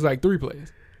 And you said it was like 3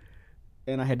 players.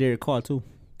 and I had Derek Carr too.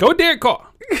 Go Derek Carr.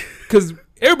 Because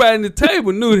everybody in the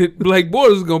table knew that Blake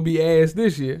Bortles was going to be ass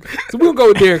this year. So we're going to go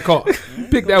with Derek Carr.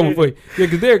 Pick that one for you. Yeah,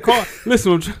 because Derek Carr,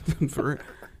 listen, I'm trying, for real.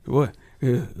 What?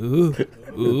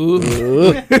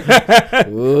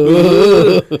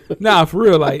 Nah, for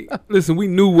real. Like, listen, we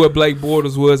knew what Blake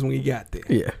Bortles was when he got there.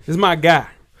 Yeah. It's my guy.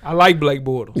 I like Blake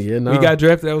Bortles. Yeah, When nah. he got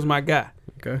drafted, that was my guy.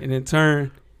 Okay. And in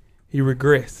turn, he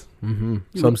regressed. Mm-hmm.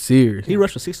 Something serious. He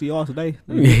rushed for 60 yards today.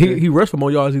 he rushed for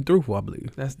more yards he threw for, I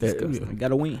believe. That's That- disgusting. Got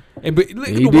to win. And but look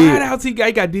at He the did. wideouts he got.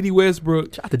 He got Diddy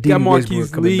Westbrook. Shout out to He got Diddy Marquise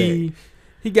Westbrook coming Lee. back.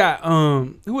 He got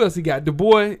who else he got? Du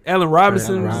Bois, Allen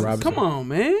Robinson. Allen Robinson. Come on,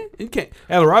 man. You can't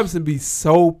Allen Robinson be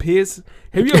so pissed.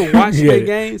 Have you ever watched Yeah. their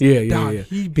games? Yeah, Dog, yeah.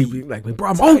 He He be be like, bro,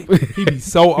 I'm tight. open. He be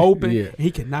so open. Yeah. He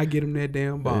cannot get him that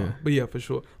damn ball. Yeah. But yeah, for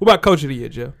sure. What about Coach of the Year,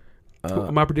 Jeff?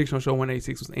 Uh, My prediction on show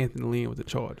 186 was Anthony Lynn with the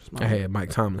Chargers. I had Mike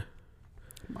Tomlin.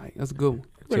 Mike, that's a good one.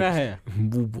 What I have?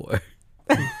 Ooh, boy.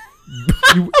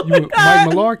 You Mike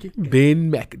Malarkey?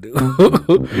 Ben McAdoo.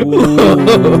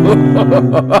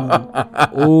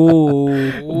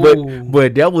 Ooh.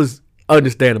 But that was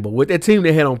understandable. With that team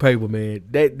they had on paper, man,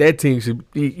 that team should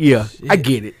yeah, I Shit.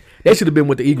 get it. That should have been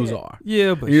what the Eagles are.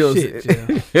 Yeah, but You know what I'm shit,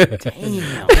 saying? Jeff.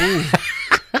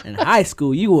 Damn. In high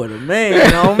school, you were the man,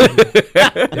 homie.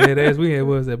 That ass we had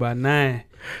was about 9.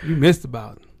 You missed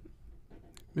about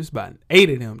 8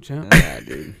 of them, champ.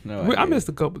 I missed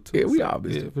a couple too. Yeah, we all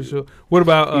missed Yeah, it. for sure. What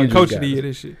about You just Coach of got the it. Year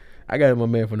this year? I got my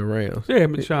man from the Rams. Yeah,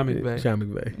 Sean McVay. Sean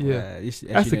McVay.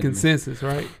 Yeah, that's the consensus,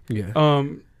 right? Yeah.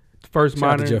 First Shout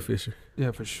out to modern. Jeff Fisher.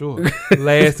 Yeah, for sure.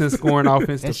 Last in scoring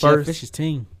offense to That's Jeff first. Fisher's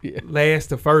team. Last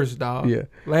to first, dog. Yeah.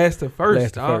 Last to first,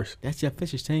 Last to dog. first. That's Jeff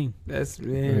Fisher's team. That's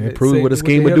Man, that prove say- what a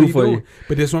scheme the would hell do he for you. doing.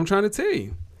 But that's what I'm trying to tell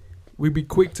you. We be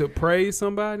quick to praise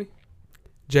somebody.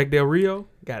 Jack Del Rio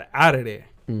got out of there.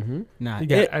 Mm-hmm. Nah, He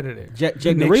got out of there. Jack Next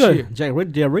Del Rio. year. Jack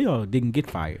Del Rio didn't get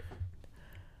fired.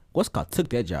 Westcott took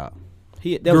that job.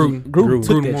 Gruden. Gruden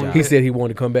took that Gruden job. He said he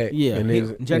wanted to come back. Yeah, And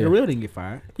Jack Del Rio didn't get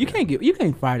fired. You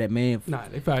can't fire that man. Nah,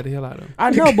 they fired the hell out of him.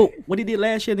 I know, but what he did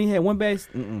last year, and he had one base.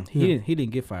 He didn't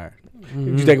get fired.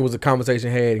 You think it was a conversation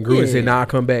had and Gruden Yeah. said, "Nah, I'll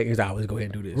come back." He's like, "Let's go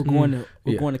ahead and do this. We're going to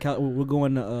Yeah. we're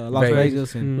going to Las Vegas.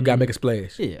 Vegas, and We gotta make a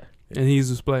splash." yeah. And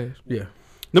he's a splash. Yeah.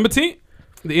 Number 10,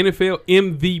 the NFL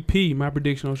MVP. My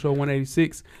prediction on show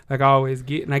 186, like I always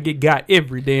get, and I got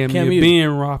every damn Cam year. Newton.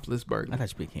 Ben I Roethlisberger. thought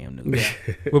you picked Cam Newton.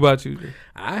 What about you? Jay?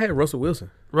 I had Russell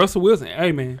Wilson. Russell Wilson.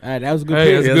 Hey man, All right, that was a good hey,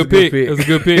 pick. that's Yeah, a good pick. That's a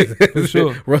good pick for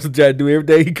sure. Russell tried to do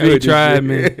everything he could. He this tried, year.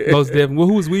 man. Most definitely. Well,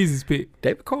 who was Weezy's pick?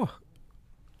 David Carr.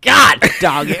 God,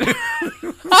 dog it.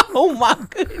 Oh my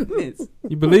goodness.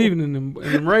 You believing in them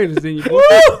Raiders, then you?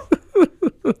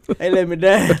 They let me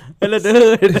down. They let the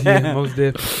hood down. Yeah, most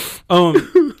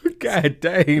definitely. God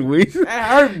dang, Weez.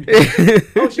 That hurt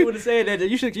me. Oh, she would have said that.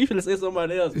 You should have said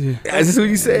somebody else. Yeah. That's just what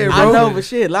you said, bro. I know, but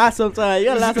shit, lie sometimes. You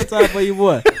gotta lie sometimes for your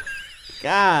boy.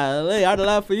 Golly, I done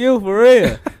lie for you for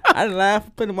real. I done lie for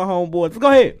putting my homeboys. Go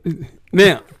ahead.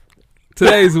 Now,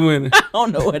 today's winner. I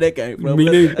don't know where that came from. Me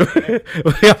but- neither.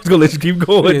 I was gonna let you keep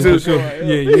going Yeah, too. for sure. Yeah,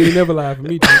 you ain't never lied for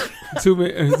me.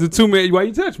 The 2 minutes. Why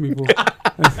you touch me for?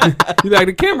 You like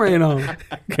the camera ain't on.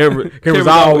 Camera's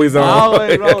always on.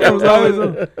 Always on. Camera's always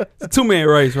on. It's a 2-man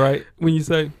race, right? When you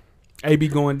say AB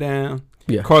going down,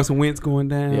 Yeah. Carson Wentz going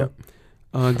down, Yep.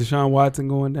 Deshaun Watson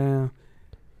going down.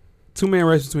 2-man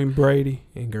race between Brady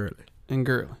And Gurley. and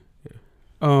Gurley.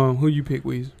 Who you pick,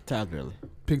 Weez? Todd Gurley.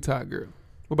 Pick Todd Gurley.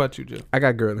 What about you, Joe? I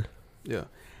got Gurley. Yeah.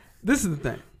 This is the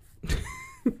thing.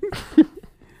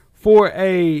 For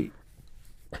a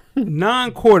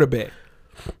non-quarterback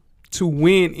to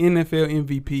win NFL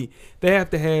MVP, they have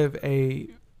to have a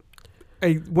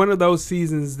one of those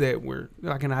seasons that were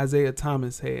like an Isaiah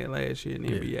Thomas had last year in the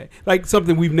NBA. Like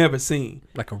something we've never seen.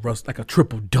 Like a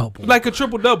triple double. Like a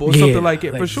triple-double or Yeah, something like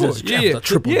that, like for sure. just Yeah, a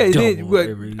triple yeah. double What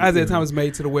every Isaiah year. Thomas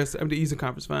made to the Eastern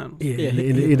Conference Finals. Yeah, Yeah,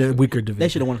 in a weaker division. They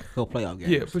should have won a couple playoff games.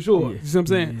 Yeah, for sure. Yeah. You see what I'm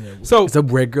saying? Yeah. So It's a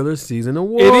regular season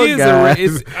award, it is guys.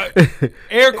 it's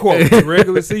air quotes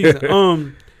regular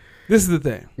season. This is the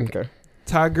thing. Okay.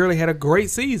 Todd Gurley had a great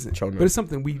season, Sure but it's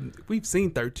something we've seen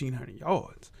 1,300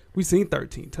 yards. We've seen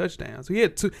 13 touchdowns.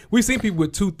 We've seen people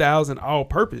with 2,000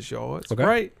 all-purpose yards,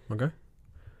 right? Okay.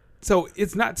 So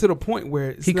it's not to the point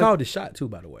where He called the shot too,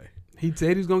 by the way. He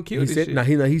said he was gonna kill this shit.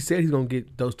 He said he's gonna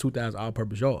get those 2,000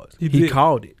 all-purpose yards. He did.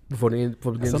 called it before the end.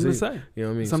 Something to say. You know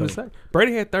what I mean? Something to say.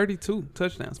 Brady had 32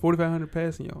 touchdowns, 4,500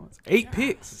 passing yards, 8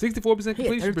 picks, 64%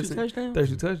 completion percent,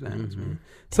 32 touchdowns. Man.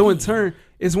 So in turn,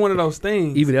 it's one of those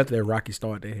things. Even after that rocky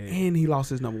start they had, and he lost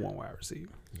his number 1 wide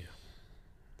receiver. Yeah.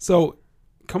 So,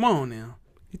 come on now,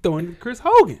 he throwing Chris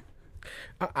Hogan.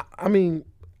 I mean,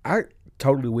 I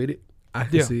totally with it. I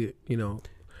can see it. You know.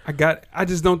 I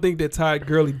just don't think that Todd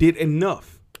Gurley did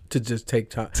enough to just take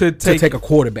time to take a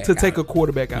quarterback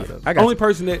out of it. Only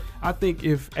person that I think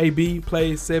if AB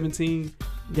plays 17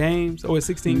 games or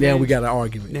 16 games, now we got an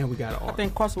argument. I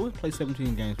think Carson Wentz played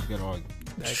 17 games. We got an argument.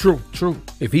 True.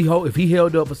 If he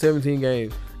held up for 17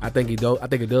 games, I think it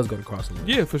does go to Carson Wentz.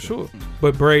 Yeah, for sure.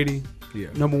 But Brady,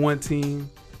 number 1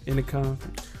 team in the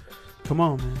conference. Come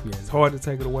on, man. Yeah, it's hard to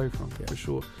take it away from for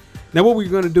sure. Now, what we're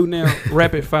going to do now,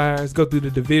 rapid fire, is go through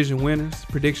the division winners,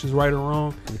 predictions right or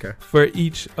wrong for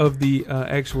each of the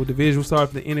actual divisions. We'll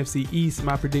start with the NFC East.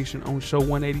 My prediction on show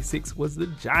 186 was the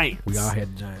Giants. We all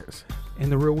had the Giants.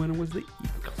 And the real winner was the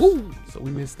Eagles. Ooh. So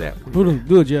we missed that one.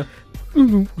 Good, Jeff.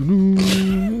 NFC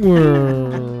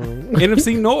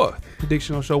North.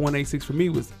 Prediction on show 186 for me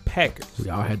was Packers. We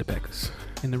all had the Packers.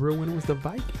 And the real winner was the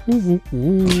Vikings.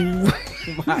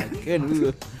 My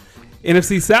goodness.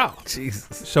 NFC South.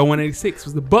 Jesus. Show 186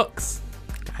 was the Bucks.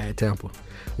 I had Tampa.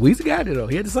 Weezy got it though.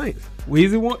 He had the Saints.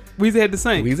 Weezy had the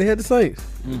Saints. Weezy had the Saints.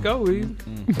 Go,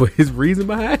 Weezy. But his reason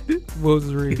behind it? What was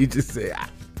his reason? He just said,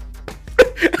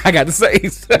 I got the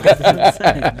Saints. That's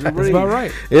about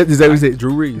right. Is that what he said?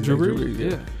 Drew Reeves.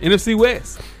 Yeah. NFC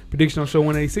West. Prediction on show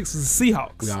 186 was the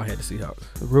Seahawks. We all had the Seahawks.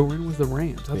 The real winner was the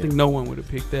Rams. I think no one would have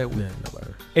picked that one. Yeah,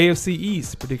 nobody. AFC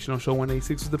East. Prediction on show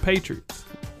 186 was the Patriots.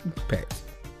 Pats.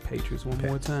 Patriots one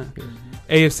more time. Yeah.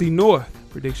 AFC North.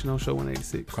 Prediction on show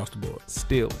 186. Across the board.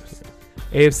 Steelers.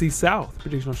 Yeah. AFC South.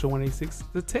 Prediction on show 186.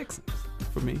 The Texans.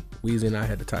 For me. Weezy and I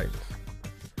had the Titans.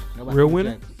 Real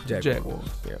winner? Jaguars.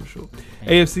 Yeah, for sure.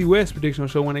 AFC West. Prediction on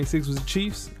show 186 was the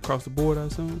Chiefs. Across the board, I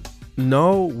assume.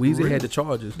 No, Weezy had the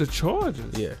Chargers. The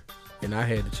Chargers? Yeah. And I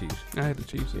had the Chiefs. I had the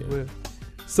Chiefs as well.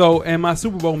 So, and my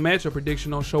Super Bowl matchup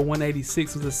prediction on show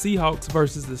 186 was the Seahawks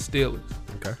versus the Steelers.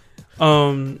 Okay.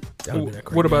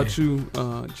 What about you,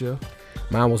 Jeff?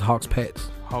 Mine was Hawks Pats.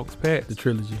 Hawks Pats. The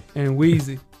trilogy. And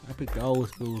Weezy. I picked the old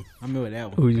school. I remember that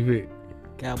one. Who you pick?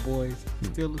 Cowboys,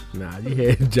 Steelers. Nah, you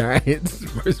had Giants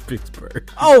versus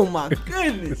Pittsburgh. Oh my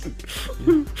goodness!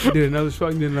 You did another show.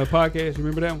 You did another podcast. You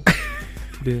remember that one?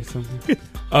 Did something.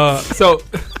 So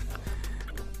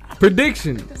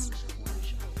predictions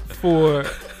for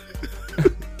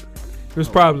it was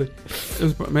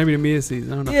maybe the mid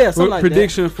season. I don't know. Yeah, something like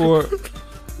prediction that. for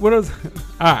what else?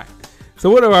 All right. So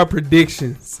what are our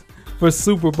predictions for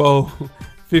Super Bowl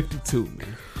 52,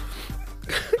 man?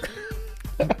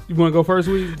 You want to go first,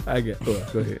 Weezy? I got. Go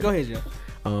ahead. Go ahead, Jeff.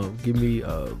 Give me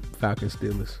Falcons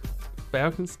Steelers.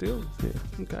 Falcons Steelers. Yeah.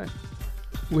 Okay.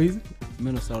 Weezy?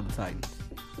 Minnesota Titans.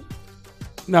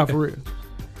 Not for real.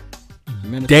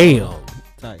 Damn.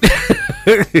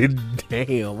 Titans.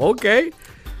 Damn. Okay.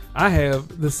 I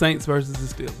have the Saints versus the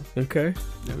Steelers. Okay.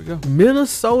 There we go.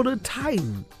 Minnesota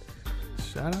Titans.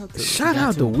 Shout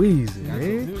out to Weezy,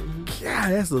 man.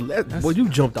 God, boy, you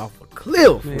jumped off a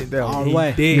cliff man, with that all one. the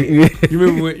way. You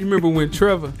remember when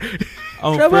Trevor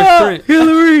on Trevor, Fresh Prince,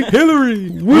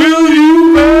 Hillary, will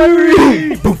you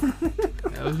marry?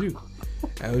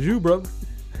 That was you, brother.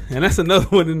 And that's another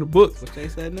one in the books. What they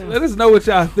said now? Let us know what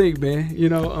y'all think, man. You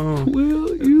know,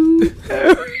 will you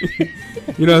marry?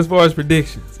 You know, as far as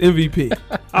predictions, MVP,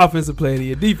 offensive player of the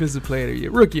year, defensive player of the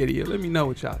year, rookie of the year. Let me know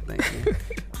what y'all think, man.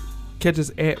 Catch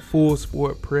us at Full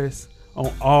Sport Press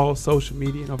on all social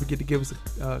media. Don't forget to give us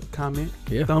a comment,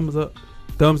 thumbs up,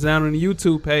 thumbs down on the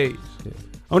YouTube page,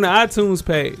 on the iTunes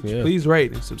page. Please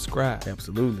rate and subscribe.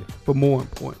 Absolutely. But more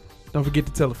important, don't forget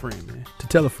to tell a friend, man. To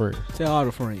tell a friend. Tell all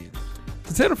the friends.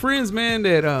 To tell the friends, man,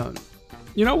 that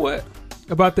you know what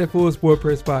about that Full Sport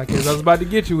Press podcast. I was about to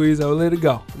get you, Weezy. I'll let it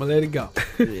go. I'm gonna let it go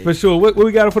for sure. What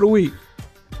we got for the week?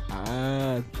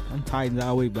 I'm Titans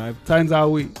all week, baby. Titans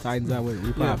all week. Titans all week.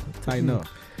 We poppin'. Tighten up.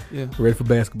 Yeah. Ready for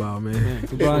basketball, man.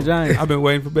 LeBron James. I've been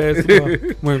waiting for basketball.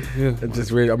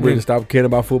 I'm ready to stop caring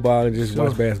about football and just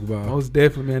watch basketball. Most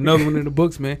definitely, man. Another one in the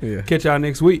books, man. Yeah. Catch y'all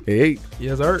next week. Hey.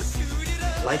 Yes, sir.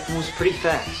 Life moves pretty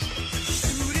fast.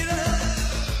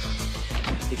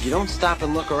 If you don't stop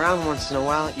and look around once in a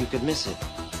while, you could miss it.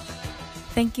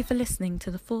 Thank you for listening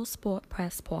to the Full Sport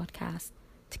Press podcast.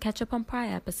 To catch up on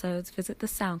prior episodes, visit the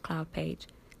SoundCloud page.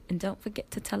 And don't forget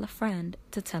to tell a friend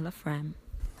to tell a friend.